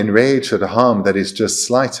 becoming enraged at a harm that is just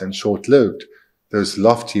slight and short-lived. Those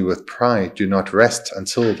lofty with pride do not rest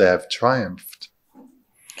until they have triumphed.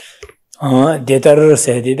 Detar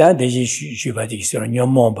sedida deji shubati kisoro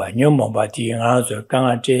nyomomba di ngazo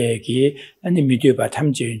kanga cheki ani midyuba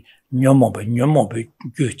tamji nyomomba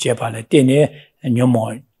gyu chepala tene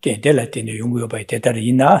nyomo tendela tene yunguyoba detar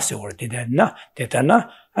ina sewor detana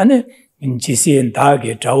ani jisi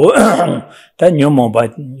dage chawo ta nyomomba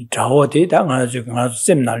chawo de da ngazo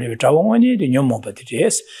semnali chawo ngoni de nyomomba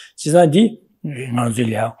des sisa di ngazo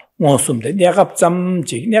lia ngosumde negap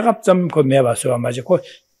zam ko meba so maji ko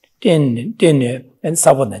ten en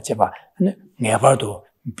sabona cheba nebardo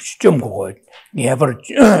좀 그거 never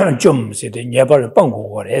좀 세대 never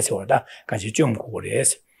방고를 해서다 같이 좀 그거를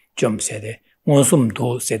해서 좀 세대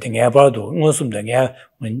원숨도 세대 never도 원숨도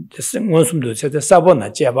원숨도 세대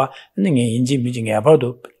sabona cheba 네 인지 미지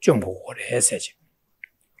never도 좀 그거를 해서지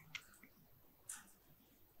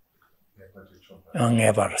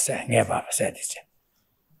never said it.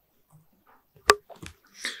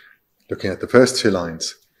 Looking at the first two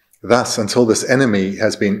lines. Thus, until this enemy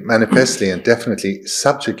has been manifestly and definitely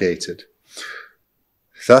subjugated.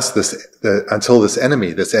 Thus, until this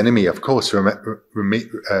enemy, of course,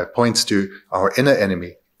 points to our inner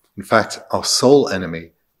enemy. In fact, our soul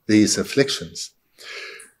enemy, these afflictions.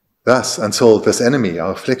 Thus, until this enemy,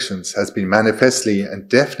 our afflictions, has been manifestly and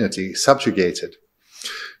definitely subjugated.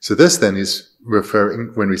 So this then is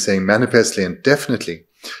referring, when we say manifestly and definitely,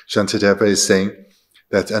 Shantideva is saying,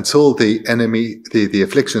 that until the enemy, the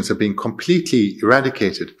afflictions have been completely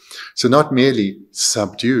eradicated, so not merely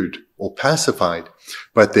subdued or pacified,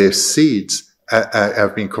 but their seeds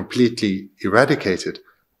have been completely eradicated.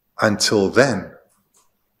 Until then.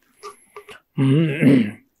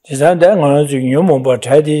 지산다 ngana 요모바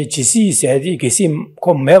차디 지시세디 게시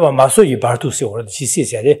코 메바 마소이 바르투세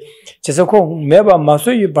지시세디 제서 코 메바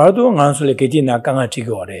마소이 바르도 ng안술레 게디나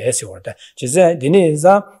강아티고레 에세오다 제자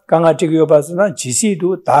디네자 강아티고 바스나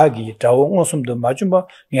지시도 다기 자옹었음도 마줌바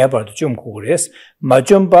녜바도 좀 고그레스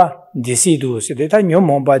마줌바 지시도 세데다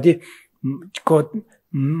요모바디 코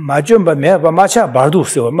마줌바 메바 마차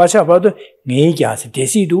바르두세 마차 바르도 녜기아스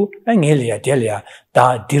데시도 녜리아 델리아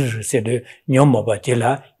다 디르세데 뇽모바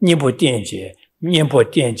델라 니보 덴제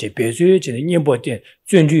베즈제 니보 덴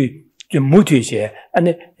준주 좀 무티제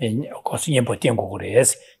아니 코스 니보 덴고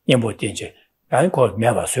그레스 니보 덴제 아니 코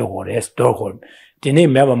메바 소고레스 도고 디네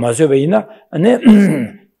메바 마소베이나 아니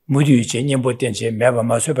무디제 니보 덴제 메바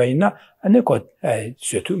마소베이나 아니 코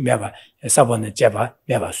쇠투 메바 사본네 제바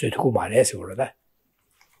메바 쇠투고 말해서 그러다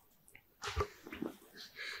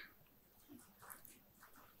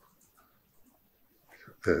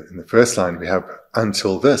in the first line we have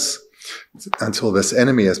until this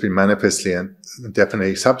enemy has been manifestly and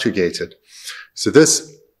definitely subjugated. So this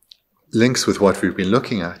links with what we've been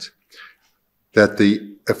looking at, that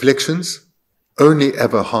the afflictions only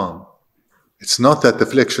ever harm. It's not that the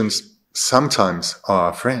afflictions sometimes are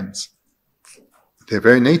our friends. Their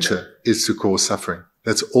very nature is to cause suffering.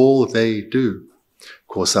 That's all they do.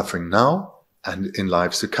 Cause suffering now and in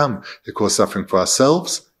lives to come. They cause suffering for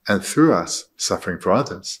ourselves and through us, suffering for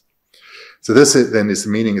others. So this then is the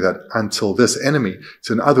meaning that until this enemy,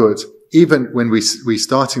 so in other words, even when we're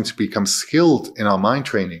starting to become skilled in our mind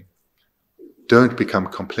training, don't become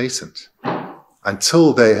complacent.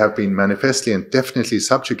 Until they have been manifestly and definitely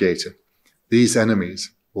subjugated, these enemies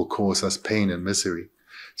will cause us pain and misery.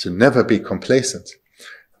 So never be complacent.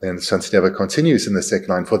 Then Shantideva continues in the second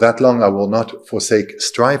line, for that long I will not forsake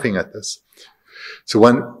striving at this. So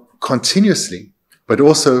one continuously, but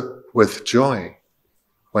also with joy,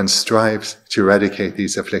 one strives to eradicate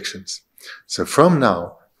these afflictions. So from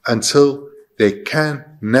now until they can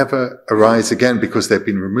never arise again because they've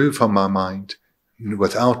been removed from our mind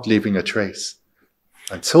without leaving a trace.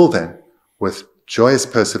 Until then, with joyous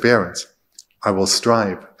perseverance, I will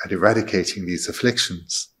strive at eradicating these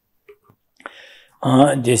afflictions.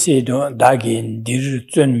 Desido dagi dir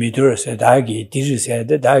zun midurse dagi dirse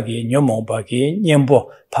de dagi nyomo bagi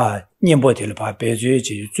nyembo pa nyembo til pa beje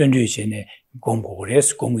ji zunju chene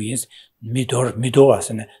gonggores gongis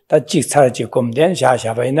midorasne da ji charji komden sha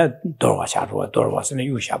sha ba ina dorwa sha ro dorwa sne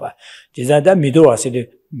yu sha ba jiza da midorase de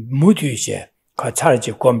mutu che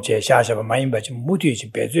charge come che sha sha ma yin ba chi mu tu chi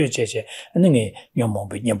be zu che che ngi nyom mo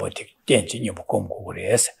be nyem bo ti den chi nyem kom ko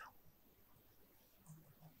res.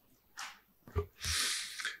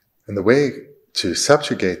 And the way to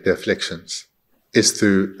subjugate the afflictions is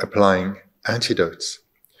through applying antidotes.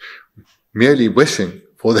 Merely wishing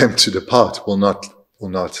for them to depart will not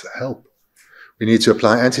help. We need to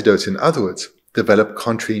apply antidotes, in other words, develop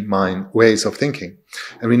contrary mind ways of thinking.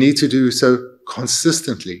 And we need to do so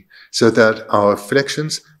consistently so that our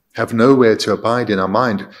afflictions have nowhere to abide in our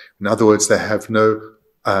mind. In other words, they have no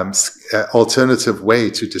alternative way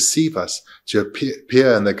to deceive us, to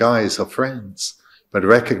appear in the guise of friends, but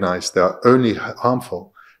recognize they are only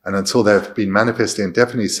harmful. And until they have been manifestly and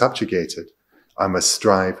definitely subjugated, I must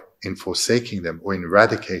strive in forsaking them or in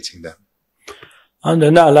eradicating them.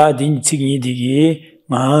 And na din chigi digi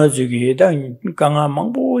ma zugi dan kanga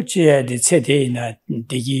mangbo che de chete na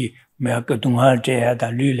digi me ka dunga che ya da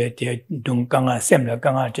lu le de dung kanga sem le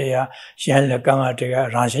kanga che ya xian le kanga che ya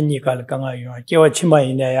ran shen ni ka le kanga yu ke wa chi ma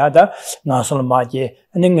yin ya da nga sol ma je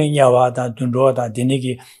ne nge ya wa da dun ro da din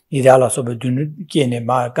gi ida la so be dun ke ne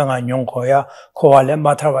ma kanga nyong kho ya kho wa le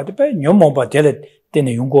ma tha wa de pe nyom mo ba de le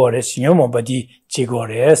tene yungo res nyom ba di jigo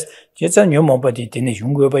res je zan nyom ba di tene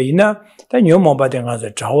yungo ba ina da nyom ba de nga za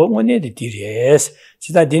zhao ngone de di res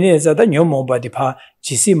ji da dine za da nyom ba di pa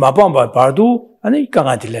ji si ma ba ba du ani ka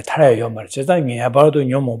ga de le thara yo mar je zan nge ba du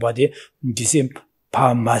nyom ba di ji si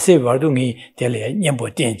pa ma se ba du ngi de le nyem bo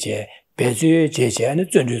dian jie be zui jie jie ani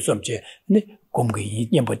zun zui som jie ni gong ge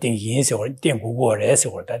nyem bo dian yin se wo dian gu guo res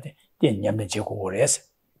wo da de dian nyem de jie gu guo res.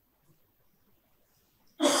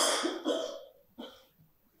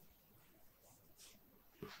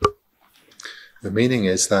 The meaning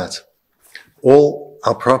is that all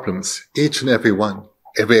our problems, each and every one,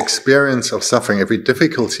 every experience of suffering, every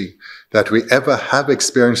difficulty that we ever have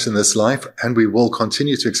experienced in this life, and we will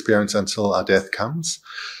continue to experience until our death comes,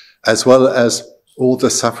 as well as all the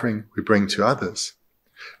suffering we bring to others,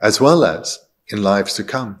 as well as in lives to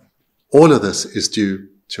come, all of this is due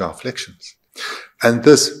to our afflictions. And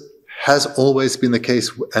this has always been the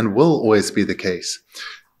case and will always be the case,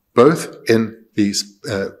 both in these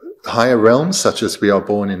higher realms, such as we are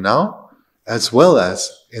born in now, as well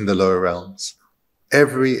as in the lower realms.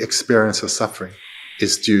 Every experience of suffering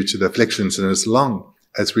is due to the afflictions, and as long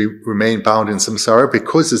as we remain bound in samsara,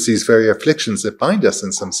 because it's these very afflictions that bind us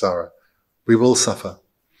in samsara, we will suffer.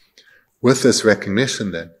 With this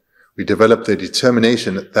recognition, then, we develop the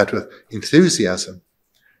determination that with enthusiasm,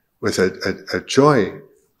 with a joy,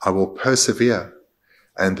 I will persevere,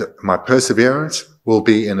 and my perseverance will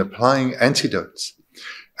be in applying antidotes.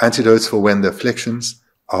 Antidotes for when the afflictions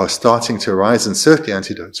are starting to arise, and certainly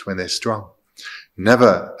antidotes when they're strong.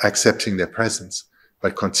 Never accepting their presence,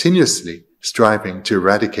 but continuously striving to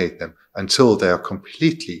eradicate them until they are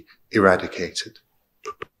completely eradicated.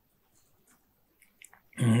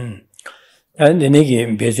 And the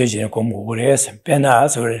negi bezoji kom gures pena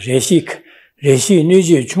so reshik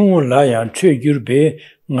nuji chung la yang chue gyurbe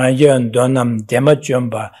ngayan donam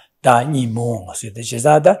demajomba da ni mo so de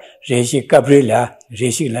jada reshik gabriela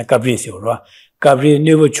reshik la gabriel ro gabriel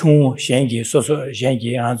never chung shengi so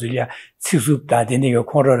shengi anzulia tsisu da de ne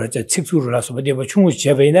khoro je tsisu la so de chung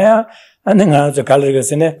chebe na ananga zo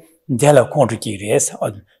galrgesene dela kontriki res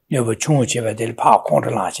never chung chebe del pa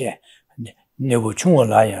kontra che never chung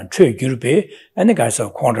la yang chue gyurbe and guys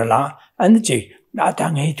of kontra and ji na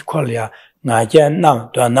dang hit kolia na jan nam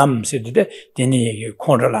do nam sid de deni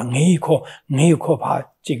kontra ngi ko pa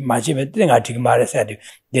jig ma ji me de nga jig ma re sa de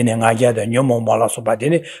deni nga ja de nyomo ma la so ba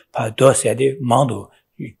deni pa do se de mang do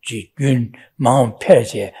ji yun mang pe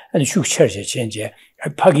je and shu che je chen je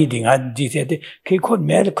pagi ding a di se de ke ko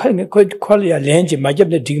me ko ya len ji ma jab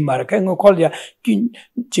de dig ma ra ka ngo ko ya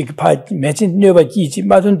jig pa me chin ne ba ji ji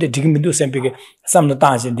ma dun de dig mi do sem pe ke sam na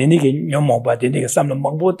da jin deni ke nyomo ba deni ke sam na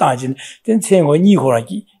mang bo da jin den chen go ni ho ra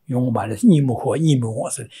ji用把的一木火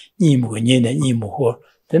是一木年的一木火，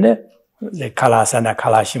真的在卡拉山的卡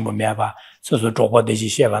拉西木面吧，说中国的一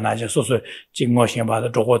些吧，那就说经过先把的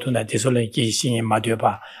中国土呢，这说人给新嘛对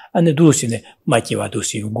吧？俺那都是呢，没计划都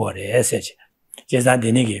是用过的事情，这咱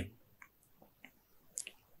的那个。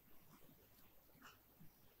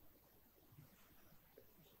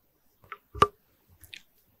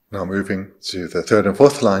Now moving to the third and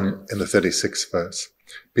fourth line in the 36th verse.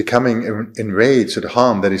 Becoming enraged at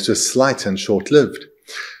harm that is just slight and short-lived.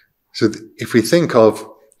 So if we think of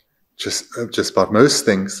just about most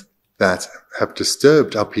things that have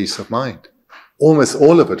disturbed our peace of mind, almost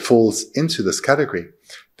all of it falls into this category.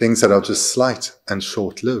 Things that are just slight and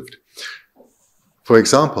short-lived. For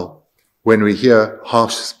example, when we hear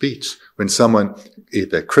harsh speech, when someone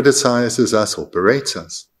either criticizes us or berates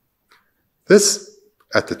us, This,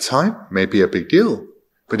 at the time, may be a big deal,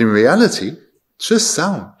 but in reality, it's just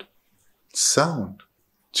sound. Sound,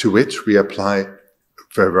 to which we apply a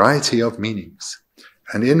variety of meanings.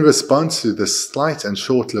 And in response to this slight and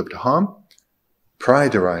short-lived harm,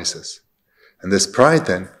 pride arises. And this pride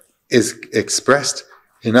then is expressed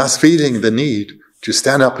in us feeling the need to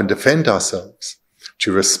stand up and defend ourselves,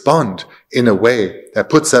 to respond in a way that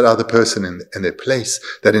puts that other person in their place,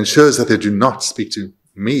 that ensures that they do not speak to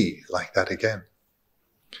me like that again.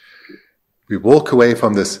 We walk away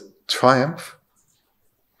from this triumph,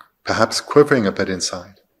 perhaps quivering a bit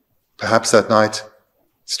inside, perhaps that night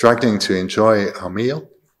struggling to enjoy our meal,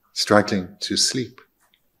 struggling to sleep.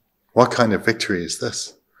 What kind of victory is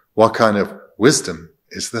this? What kind of wisdom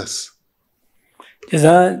is this?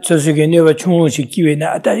 Tesa tsosuke nyoba chungshi kiwe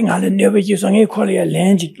na atari ngale nyoba jisange khole ya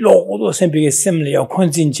lenji logo sembe semle ya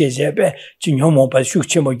khonjin jeje be jinyomo ba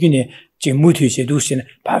shukchemo yune jimutu je dusin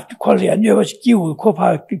pa khole ya nyoba kiwe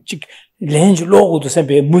kopa lenji logo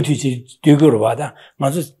sembe mutu je degoro bada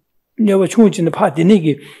mazu nyoba chungji na pa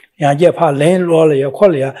denegi yaje pa len lo ya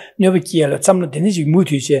khole ya nyoba kiela samlo denegi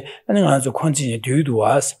mutu je ana ngazo khonjin je dedu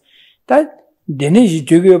was da denegi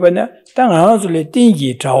degyo bana当然是来定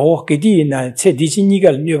义找给的呢，在地区你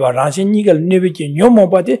个你把让些你个你不见牛毛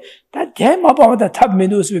把的，但天马把的他们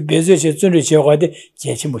都是别这些准备学会的，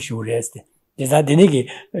节气没修来的，你啥的那个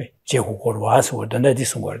结果过了还是我等待的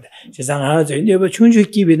生活的，就当然是你把穷学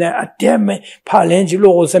基本呢，啊天没怕连起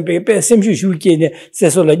落身被sem修修给呢，再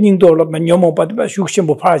说了领导了嘛牛毛把的把修全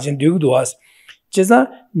部怕进丢多是。제가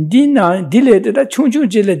니나 딜레다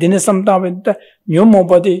충충질레 되는 삼다면다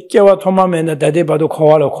녀모바디 깨와 토마면다 다데바도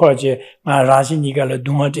코와로 코라지 아 라시니가를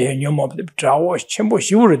동아제 녀모바디 자오 첨부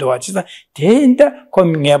시우르도 와지다 대인다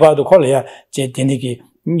거미해봐도 콜이야 제 되니기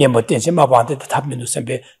녀모 땐세 마바한테 답면도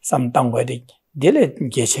선배 삼당과데 딜레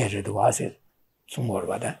게셰르도 와세 중국어로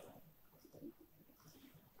받아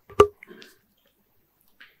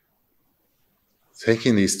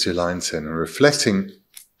Taking these two lines in and reflecting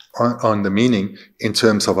on the meaning in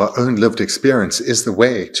terms of our own lived experience is the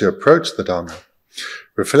way to approach the Dharma.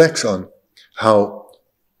 Reflects on how,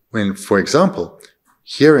 when, for example,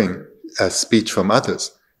 hearing a speech from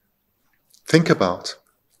others, think about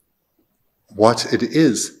what it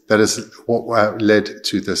is that is what led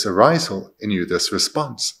to this arisal in you, this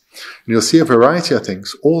response. And you'll see a variety of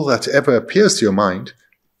things. All that ever appears to your mind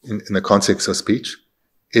in the context of speech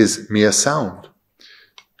is mere sound.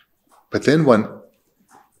 But then one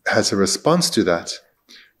has a response to that.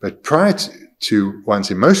 But prior to one's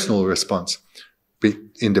emotional response,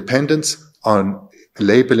 independence on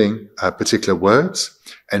labeling particular words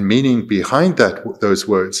and meaning behind those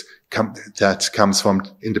words that comes from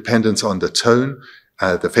independence on the tone,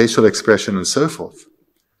 the facial expression, and so forth.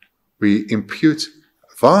 We impute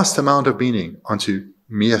a vast amount of meaning onto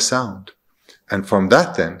mere sound. And from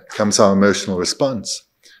that then comes our emotional response.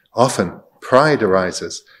 Often pride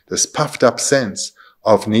arises, this puffed up sense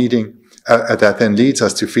of needing, that then leads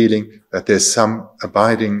us to feeling that there's some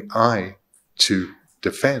abiding I to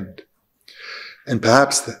defend. And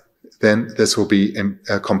perhaps then this will be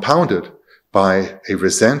compounded by a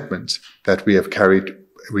resentment that we're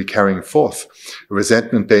carrying forth. A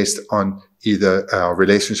resentment based on either our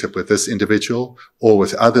relationship with this individual or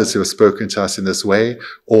with others who have spoken to us in this way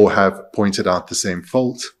or have pointed out the same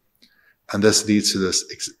fault. And this leads to this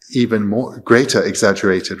even more greater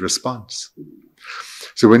exaggerated response.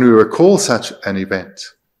 So when we recall such an event,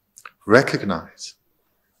 recognize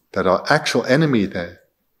that our actual enemy there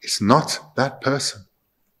is not that person,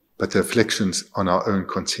 but the afflictions on our own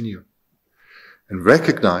continuum. And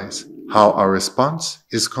recognize how our response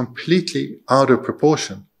is completely out of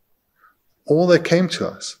proportion. All that came to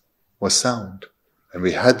us was sound, and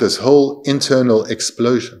we had this whole internal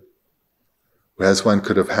explosion, whereas one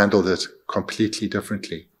could have handled it completely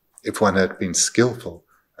differently if one had been skillful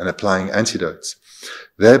and applying antidotes.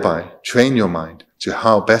 Thereby, train your mind to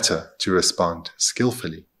how better to respond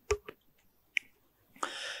skillfully.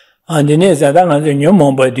 안데네 자당한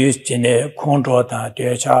녀몽바디 진에 콘트로다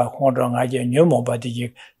대차 콘트로 가게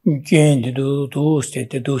녀몽바디 견디도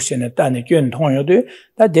도스테도 신에 단에 견 통요도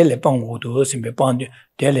다 델레 방고도 심베 방디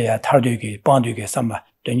델레야 타르되게 방디게 삼마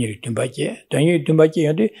되니 듬바게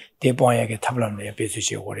여디 대방야게 탑람네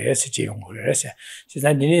베스시 오레스 제용오레스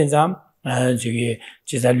지난 니네잠 저기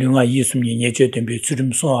제가 류가 이수님 예제된 비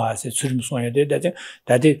주름송아세 주름송에 되다지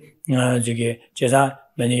다들 저기 제가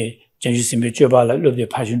많이 전주심에 줘봐라 로데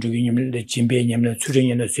파신주기님을 진배님을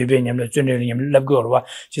주령님을随便님을 전례님을 납거와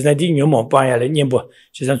제가 디님뭐 빠야래 님보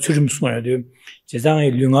제가 주름송에도 제장의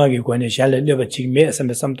류가게 관에 샬레 려버 지금에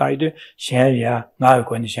삼삼다이도 샬이야 나의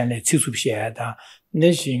관에 샬레 치수시야다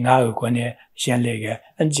내시 나의 관에 샬레게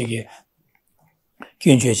안지게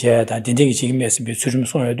Kyunche da Bendigo chigmes be surum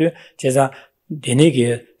sonyodu jeza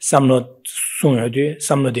denege samlo sonyodu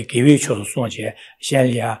samlo de gewi cho sonje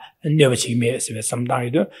shenlia nyoba chigmes be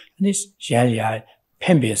samdangyu ni shenlia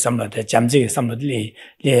펜비 삼라데 잠지게 삼라들이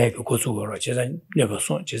레고 고수거로 제가 내가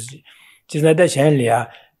손 제가 셴리아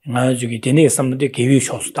나주기 되네 삼라데 개위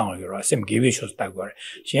쇼스 당어요 샘 개위 쇼스 당거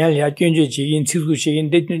셴리아 견주 지긴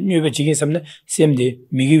치수식인데 뉘베 지긴 삼네 샘디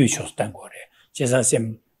미기위 쇼스 당거래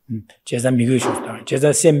제가 미기위 쇼스 당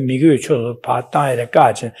제가 샘 미기위 쇼 바다에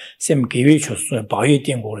가지 샘 개위 쇼스 바위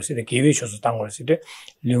된 거를 쓰데 개위 쇼스 당거를 쓰데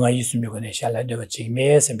류가 있으면 그네 샬라데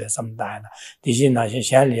지메 샘베 삼다나 디진 나신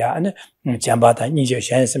샬리아 안 잠바다 이제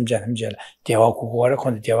셴심자함제 대화 고고를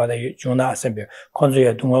콘데 대화다 중나 샘베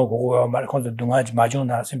콘주에 동화 고고가 말 콘데 동화지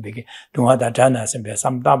마중나 샘베기 동화다 자나 샘베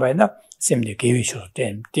삼다바이나 샘디 개위 쇼스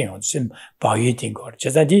된 샘 바위 된 거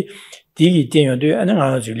제자디 디기 된요도 아는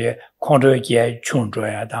아주리 콘드게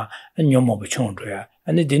충조야다 녀모부 충조야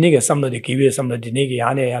아니 디네게 삼도데 기베 삼도 디네게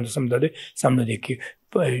안에 한 삼도데 삼도데 기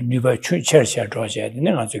뉴바 추처셔 조셔야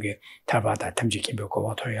되는 아주게 타바다 탐지기 벽고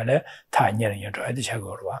와토야래 타녀는 여줘야지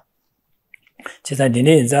자고로와 제가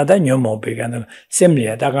디네 자다 녀모베가는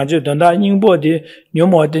셈리야 다가지 돈다 닝보디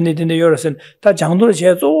녀모드네드네 여러선 다 장도를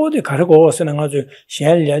제조데 가르고 쓰는 아주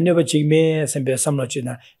셴리아 녀버 지메 셈베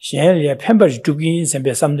삼로지나 셴리아 펜버지 두긴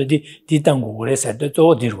셈베 삼도디 디땅고 그래서 또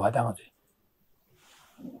어디로 와다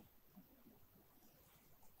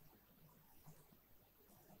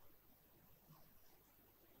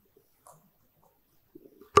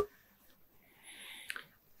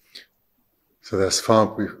So thus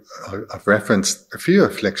far, I've referenced a few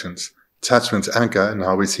afflictions, attachment, anger, and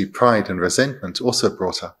how we see pride and resentment also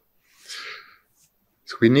brought up.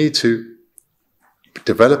 So we need to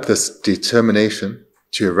develop this determination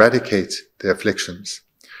to eradicate the afflictions.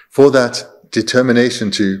 For that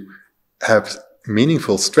determination to have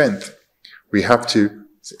meaningful strength, we have to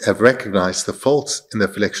have recognized the faults in the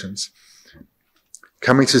afflictions,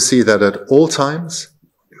 coming to see that at all times,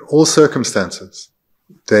 in all circumstances,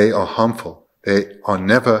 they are harmful. They are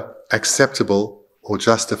never acceptable or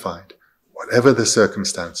justified, whatever the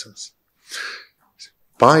circumstances.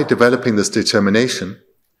 By developing this determination,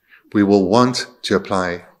 we will want to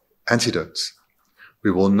apply antidotes.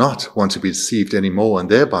 We will not want to be deceived anymore,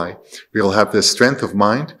 and thereby we will have the strength of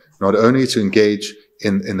mind not only to engage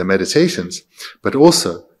in the meditations, but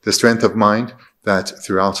also the strength of mind that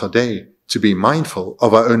throughout our day to be mindful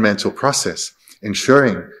of our own mental process,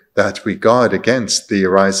 ensuring that we guard against the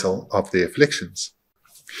arisal of the afflictions.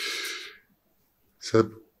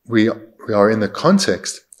 So we are in the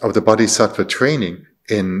context of the Bodhisattva training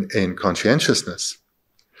in conscientiousness.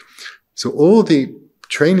 So all the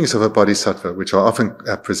trainings of a Bodhisattva, which are often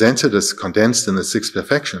presented as condensed in the 6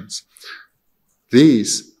 perfections,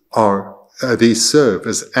 these serve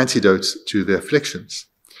as antidotes to the afflictions.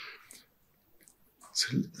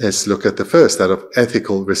 So let's look at the first, that of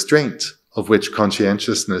ethical restraint, of which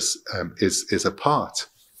conscientiousness is a part.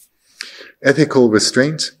 Ethical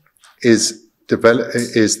restraint is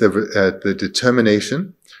the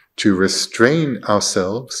determination to restrain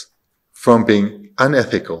ourselves from being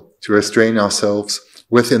unethical, to restrain ourselves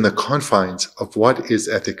within the confines of what is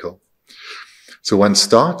ethical. So one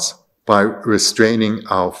starts by restraining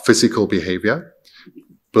our physical behavior,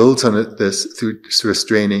 builds on this through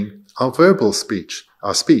restraining our verbal speech,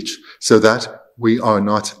 our speech, so that we are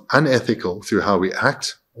not unethical through how we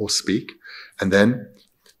act or speak. And then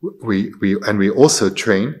we also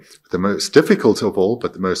train the most difficult of all,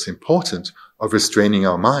 but the most important, of restraining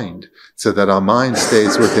our mind, so that our mind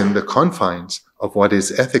stays within the confines of what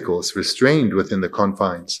is ethical, is restrained within the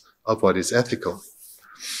confines of what is ethical.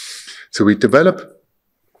 So we develop,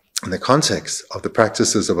 in the context of the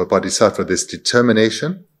practices of a bodhisattva, this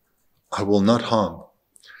determination: I will not harm.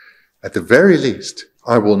 At the very least,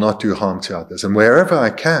 I will not do harm to others. And wherever I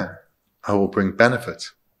can, I will bring benefit.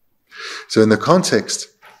 So in the context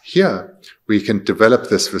here, we can develop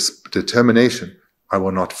this determination. I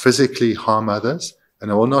will not physically harm others, and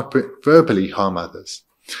I will not verbally harm others.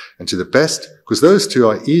 And to the best, because those two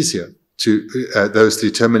are easier those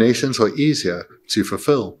determinations are easier to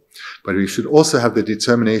fulfill. But we should also have the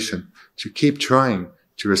determination to keep trying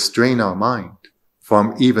to restrain our mind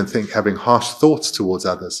from even having harsh thoughts towards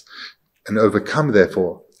others, and overcome,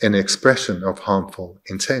 therefore, any expression of harmful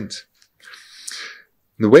intent.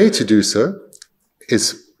 And the way to do so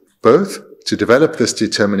is both to develop this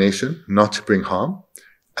determination not to bring harm,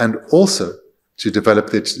 and also to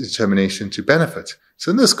develop the determination to benefit.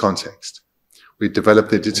 So in this context, we develop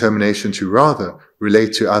the determination to rather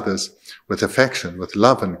relate to others with affection, with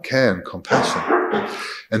love and care and compassion.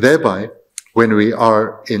 And thereby, when we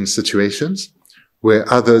are in situations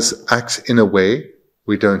where others act in a way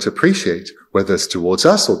we don't appreciate, whether it's towards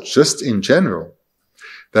us or just in general,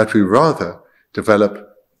 that we rather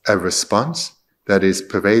develop a response that is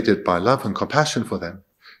pervaded by love and compassion for them,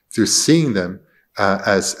 through seeing them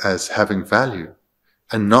as having value,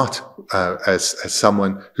 and not as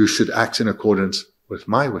someone who should act in accordance with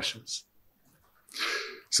my wishes.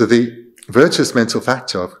 So the virtuous mental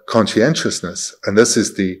factor of conscientiousness, and this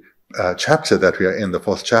is the chapter that we are in, the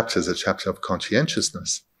 4th chapter is a chapter of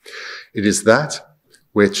conscientiousness. It is that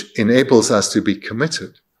which enables us to be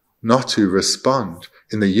committed, not to respond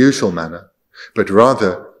in the usual manner, but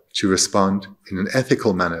rather to respond in an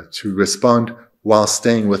ethical manner, to respond while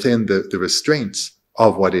staying within the restraints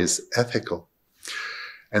of what is ethical.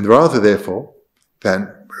 And rather, therefore,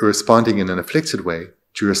 than responding in an afflicted way,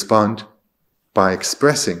 to respond by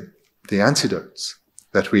expressing the antidotes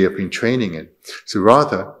that we have been training in. So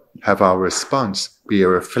rather, have our response be a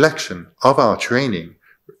reflection of our training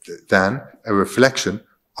than a reflection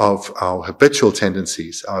of our habitual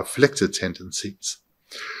tendencies, our afflicted tendencies.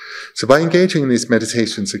 So by engaging in these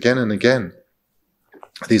meditations again and again,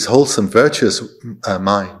 these wholesome, virtuous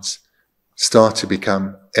minds start to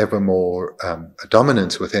become ever more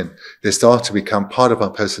dominant within. They start to become part of our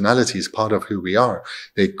personalities, part of who we are.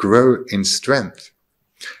 They grow in strength.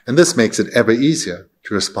 And this makes it ever easier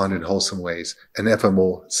to respond in wholesome ways and ever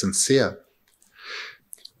more sincere.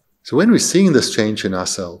 So when we're seeing this change in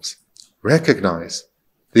ourselves, recognize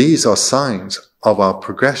these are signs of our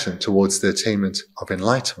progression towards the attainment of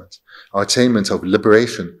enlightenment, our attainment of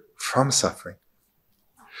liberation from suffering.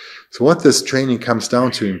 So what this training comes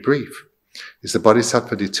down to in brief is the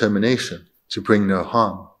Bodhisattva determination to bring no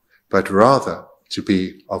harm, but rather to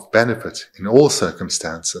be of benefit in all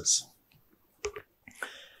circumstances.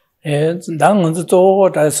 당은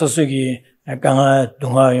또 다서서기 강아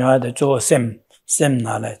동아야의 저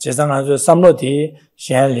셈나래 제상아서 삼로디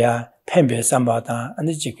셴랴 펜베 삼바다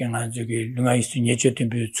아니 지경아 저기 능아이 순예죄된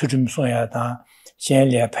비 추름소야다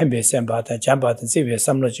셴랴 펜베 삼바다 잠바다 제베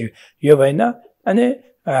삼로지 여바이나 아니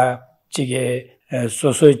지게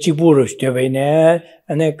소소 지부로 되베네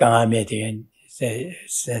아니 강아메 된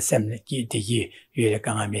셈기 되기 위에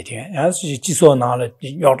강아메 된 아주 지소나를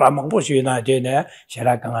여라망 보시나 되네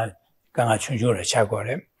샤라 강아 춘조를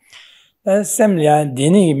차고래 셈랴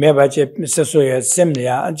디니 메바제 소소에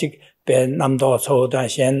셈랴 아직 배 남도 서다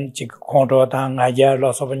셴 지금 공도당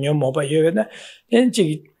아야로서 번요 뭐바 여네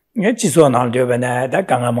지 지소나를 되베네 다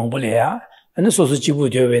강아망 볼이야 아니 소소 지부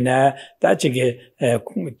되베네 다 지게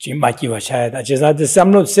지마기와 샤다 제자들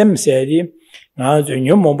삼로 셈세리 아주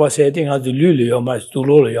녀모바세딩 아주 류류요 말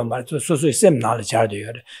둘로요 말 소소 셈 나를 잘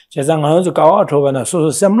돼요. 제가 아주 가와 줘봐나 소소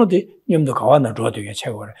셈로디 님도 가와나 줘 되게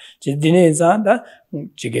최고래. 지디네자다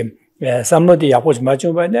지금 삼로디 야고지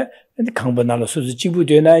맞죠 봐네. 강번나로 소소 지부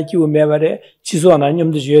되나 지부 매발에 지소나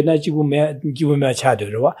님도 줘나 지부 매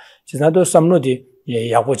차되로와. 제가도 삼로디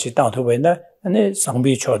야고지 땅도 봐나 아니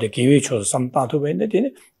상비 쳐도 기회 쳐서 삼 땅도 봐네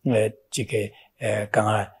되네. 지게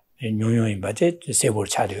강아 뉴요인 바제 세볼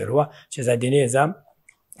차되로와 제가 디네자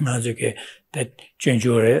나중에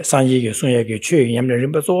전주에 상예게 손예게 최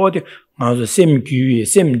염려를 버서디 아주 셈규에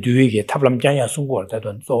셈두에게 탑람장야 송고를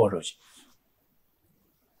다던 쪼로지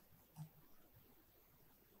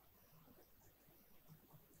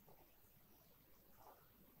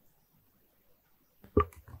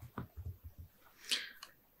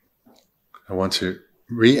I want to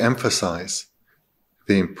re-emphasize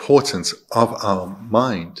the importance of our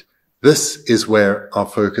mind. This is where our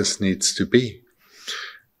focus needs to be.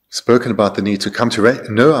 Spoken about the need to come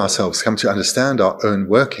to know ourselves, come to understand our own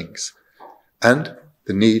workings, and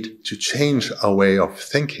the need to change our way of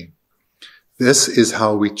thinking. This is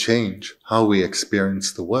how we change, how we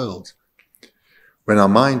experience the world. When our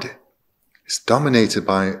mind is dominated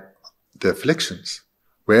by the afflictions,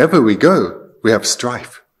 wherever we go, we have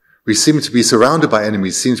strife. We seem to be surrounded by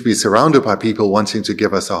enemies, seem to be surrounded by people wanting to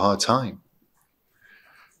give us a hard time.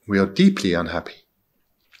 We are deeply unhappy.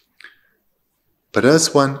 But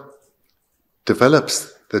as one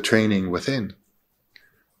develops the training within,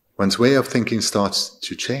 one's way of thinking starts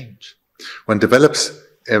to change. One develops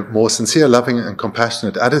a more sincere, loving and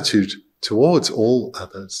compassionate attitude towards all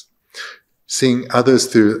others, seeing others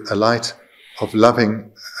through a light of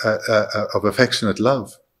loving, of affectionate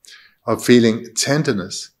love, of feeling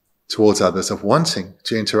tenderness towards others, of wanting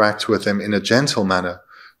to interact with them in a gentle manner,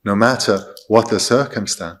 no matter what the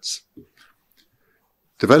circumstance.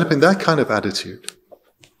 Developing that kind of attitude,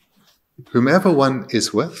 whomever one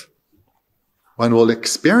is with, one will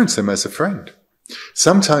experience them as a friend.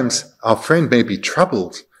 Sometimes our friend may be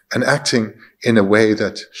troubled and acting in a way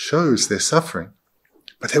that shows their suffering,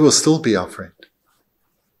 but they will still be our friend.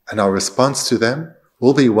 And our response to them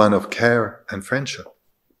will be one of care and friendship.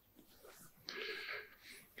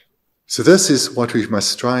 So this is what we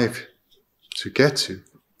must strive to get to,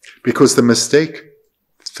 because the mistake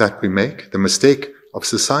that we make, the mistake of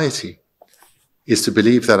society, is to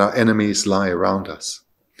believe that our enemies lie around us.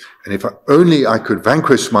 And if only I could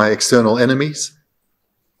vanquish my external enemies,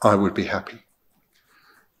 I would be happy.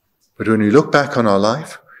 But when we look back on our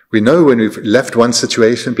life, we know when we've left one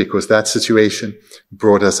situation because that situation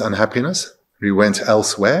brought us unhappiness, we went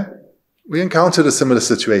elsewhere, we encountered a similar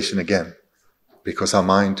situation again, because our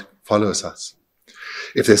mind follows us.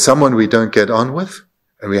 If there's someone we don't get on with,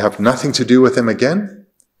 and we have nothing to do with them again,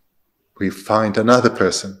 we find another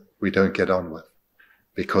person we don't get on with,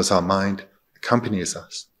 because our mind accompanies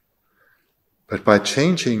us. But by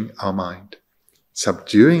changing our mind,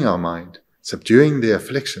 subduing the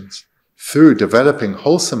afflictions, through developing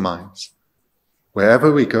wholesome minds,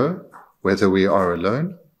 wherever we go, whether we are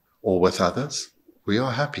alone or with others, we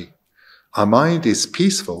are happy. Our mind is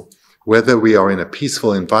peaceful, whether we are in a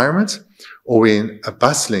peaceful environment or we're in a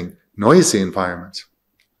bustling, noisy environment.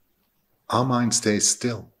 Our mind stays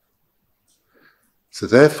still. So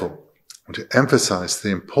therefore, I want to emphasize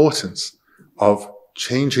the importance of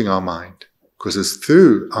changing our mind, because it's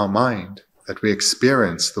through our mind that we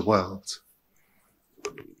experience the world.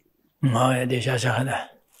 So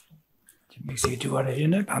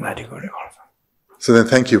then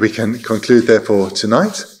thank you. We can conclude therefore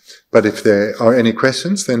tonight. But if there are any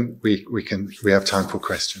questions, then we have time for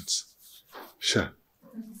questions. Sure.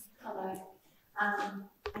 Hello. I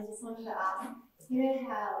just wanted to ask, you know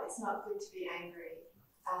how it's not good to be angry,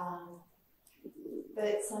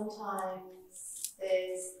 but sometimes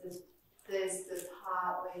there's the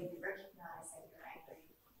part where you recognise that you're angry,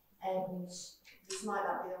 and this might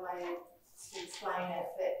not be the way to explain it,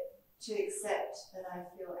 but to accept that I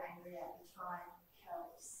feel angry at the time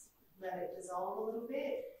helps let it dissolve a little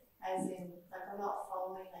bit, as in, like, I'm not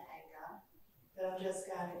following the anger, but I'm just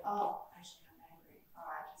going, oh, actually I'm angry,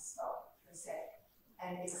 alright, just stop for a sec,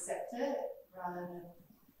 and accept it, rather than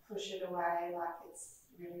push it away like it's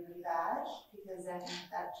really, really bad, because then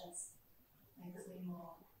that just makes me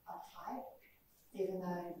more uptight, even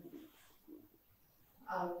though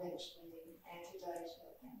I'll eventually antidote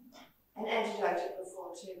it, and antidote it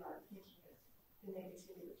before too, like thinking of the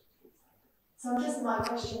negativity. So my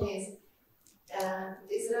question is it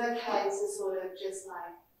okay to sort of just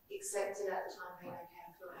like accept it at the time, being okay,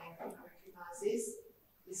 I feel angry, I recognise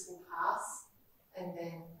this will pass, and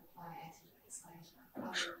then apply antidotes later?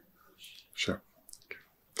 Sure.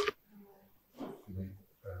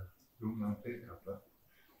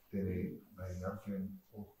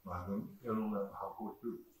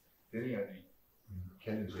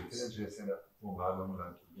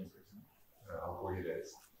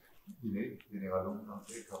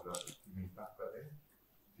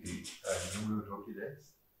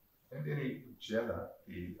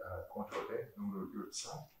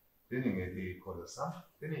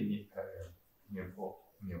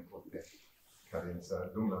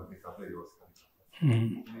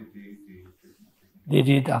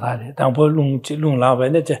 Didi dagare tangpo lung la ba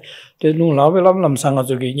ne de lung la ba lam sang ga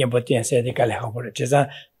zu ge yin bo dian se de ga le ha bo de za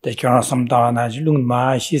de kyang sam da na ji lung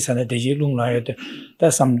ma xi san de ji lung la ye de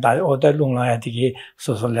da sam da o da lung la ya de ge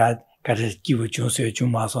so so la ga de ji bu ju se ju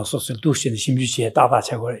ma so so so du xin de xin ju xie da da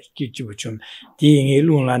cha go ji bu ju di yin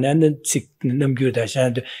lung la ne de ci nem gyu da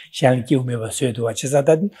shan de xiang ji me ba se du wa chi za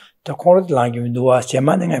da da ko de lang yu du wa xie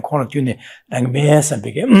ma ne ko ju ne lang me san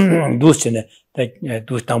be ge du xin ne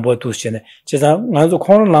du tangbo du xin ne chi za nga zu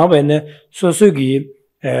ko lang ba ne so so gi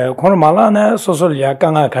ko ma la ne so so ya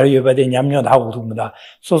gang a ga yu ba de nyam nyo da wu du da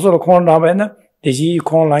so so ko la ba ne 대지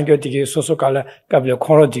콩랑교 되게 소소깔 갑려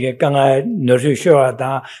코로 되게 강아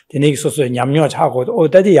너르쇼다 되게 소소 냠뇨 차고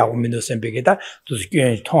어디에 야고민도 선배게다 두스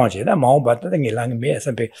괜히 통하지다 마음 받다는 게 랑메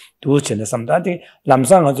선배 두스는 삼다디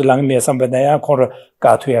남상은 랑메 선배다야 코로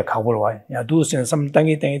가투야 가볼 와. 야 두스는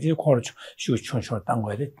삼당이 땡이 코로 슈촌쇼 딴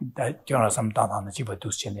거에 저나 삼다하는 집에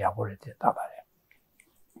두스는 야고를 다 봐요.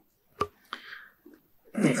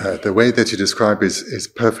 The way that you describe is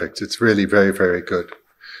perfect. It's really very, very good.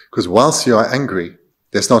 Because whilst you are angry,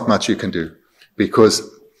 there's not much you can do. Because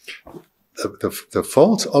the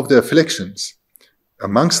fault of the afflictions,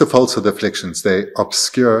 amongst the faults of the afflictions, they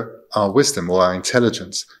obscure our wisdom or our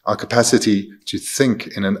intelligence, our capacity to think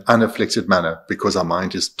in an unafflicted manner, because our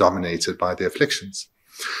mind is dominated by the afflictions.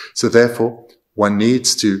 So therefore, one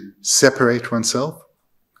needs to separate oneself,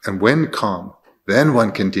 and when calm, then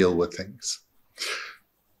one can deal with things.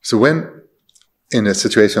 So when in a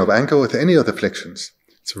situation of anger with any other afflictions,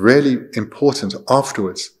 it's really important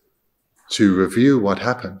afterwards to review what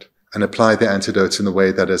happened and apply the antidotes in the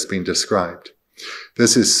way that has been described.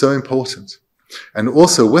 This is so important. And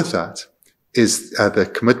also with that is the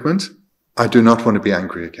commitment, I do not want to be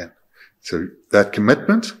angry again. So that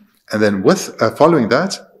commitment, and then with following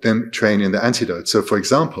that, then train in the antidote. So for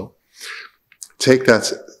example, take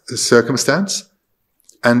that circumstance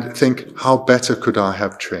and think, how better could I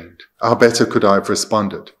have trained? How better could I have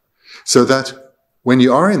responded? So that when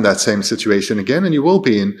you are in that same situation again, and you will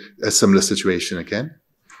be in a similar situation again,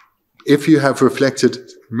 if you have reflected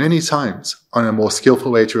many times on a more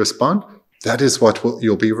skillful way to respond, that is what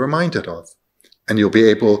you'll be reminded of. And you'll be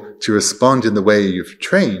able to respond in the way you've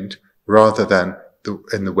trained rather than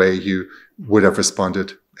in the way you would have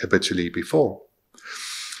responded habitually before.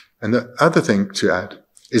 And the other thing to add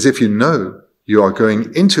is if you know you are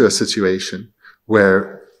going into a situation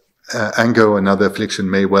where anger or another affliction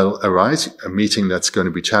may well arise, a meeting that's going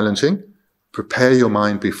to be challenging, prepare your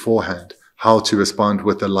mind beforehand how to respond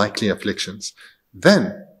with the likely afflictions.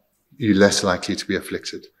 Then you're less likely to be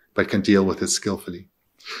afflicted, but can deal with it skillfully.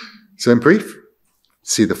 So in brief,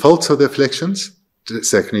 see the faults of the afflictions.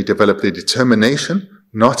 Secondly, develop the determination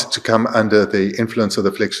not to come under the influence of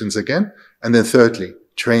the afflictions again. And then thirdly,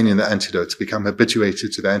 train in the antidotes, become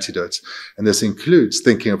habituated to the antidotes. And this includes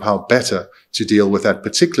thinking of how better to deal with that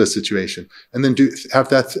particular situation. And then have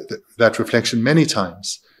that reflection many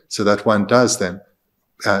times so that one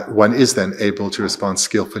is then able to respond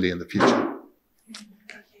skillfully in the future.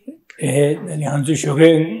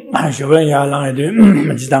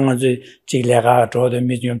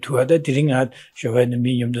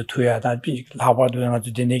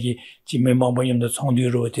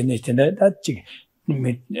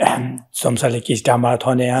 somsale kishtama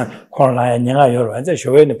thone korla nyanga yor anje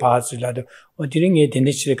showe ne pasilado odiringe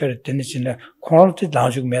denishire kar denishine korte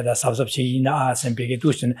lajuk meda sabsabchi ina asembege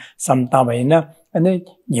dusin samtama ina ane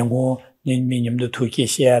nyngo minimdo tuki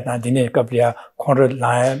sia na dine kaplia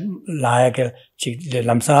korla la ke chile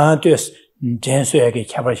lamsa tes jensuege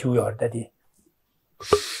khabashi yor dadi.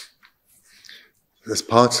 As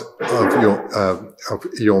part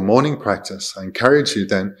of your morning practice, I encourage you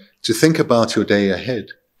then to think about your day ahead,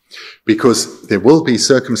 because there will be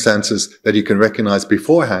circumstances that you can recognize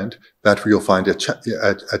beforehand that you'll find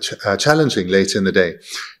challenging later in the day,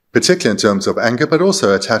 particularly in terms of anger, but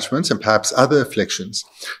also attachments and perhaps other afflictions,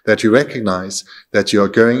 that you recognize that you are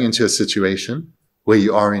going into a situation where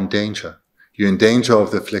you are in danger. You're in danger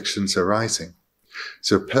of the afflictions arising.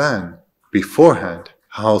 So plan beforehand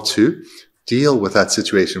how to deal with that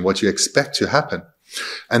situation, what you expect to happen,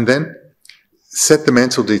 and then set the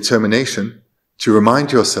mental determination to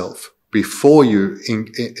remind yourself before you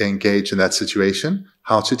engage in that situation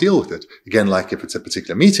how to deal with it. Again, like if it's a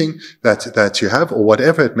particular meeting that you have or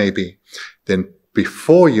whatever it may be, then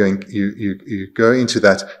before you go into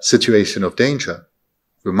that situation of danger,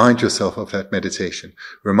 remind yourself of that meditation.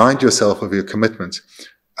 Remind yourself of your commitment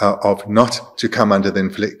of not to come under the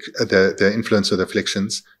influence of the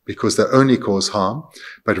afflictions, because they only cause harm,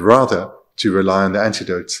 but rather to rely on the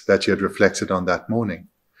antidotes that you had reflected on that morning.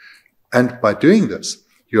 And by doing this,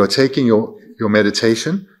 you are taking your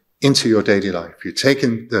meditation into your daily life. You're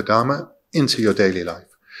taking the Dharma into your daily life.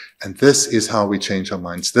 And this is how we change our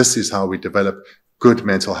minds. This is how we develop good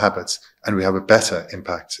mental habits, and we have a better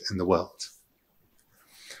impact in the world.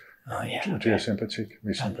 Oh, yeah.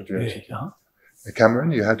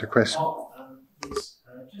 Cameron, you had a question? Yes,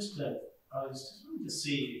 I was just wanting to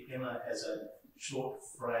see if Emma has a short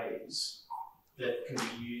phrase that can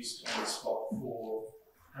be used on the spot for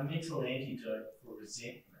a mental antidote for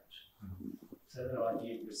resentment. So the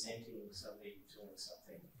idea of resenting somebody doing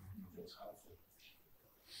something that's harmful.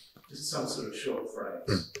 Just some sort of short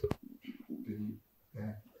phrase.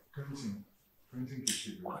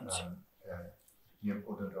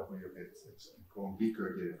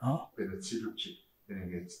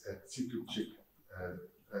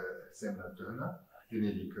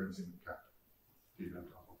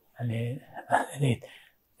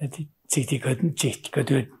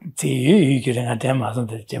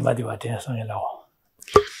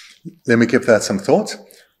 Let me give that some thought.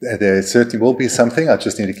 There certainly will be something. I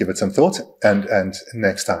just need to give it some thought, and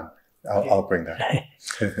next time I'll bring that.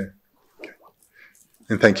 Okay.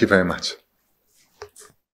 And thank you very much.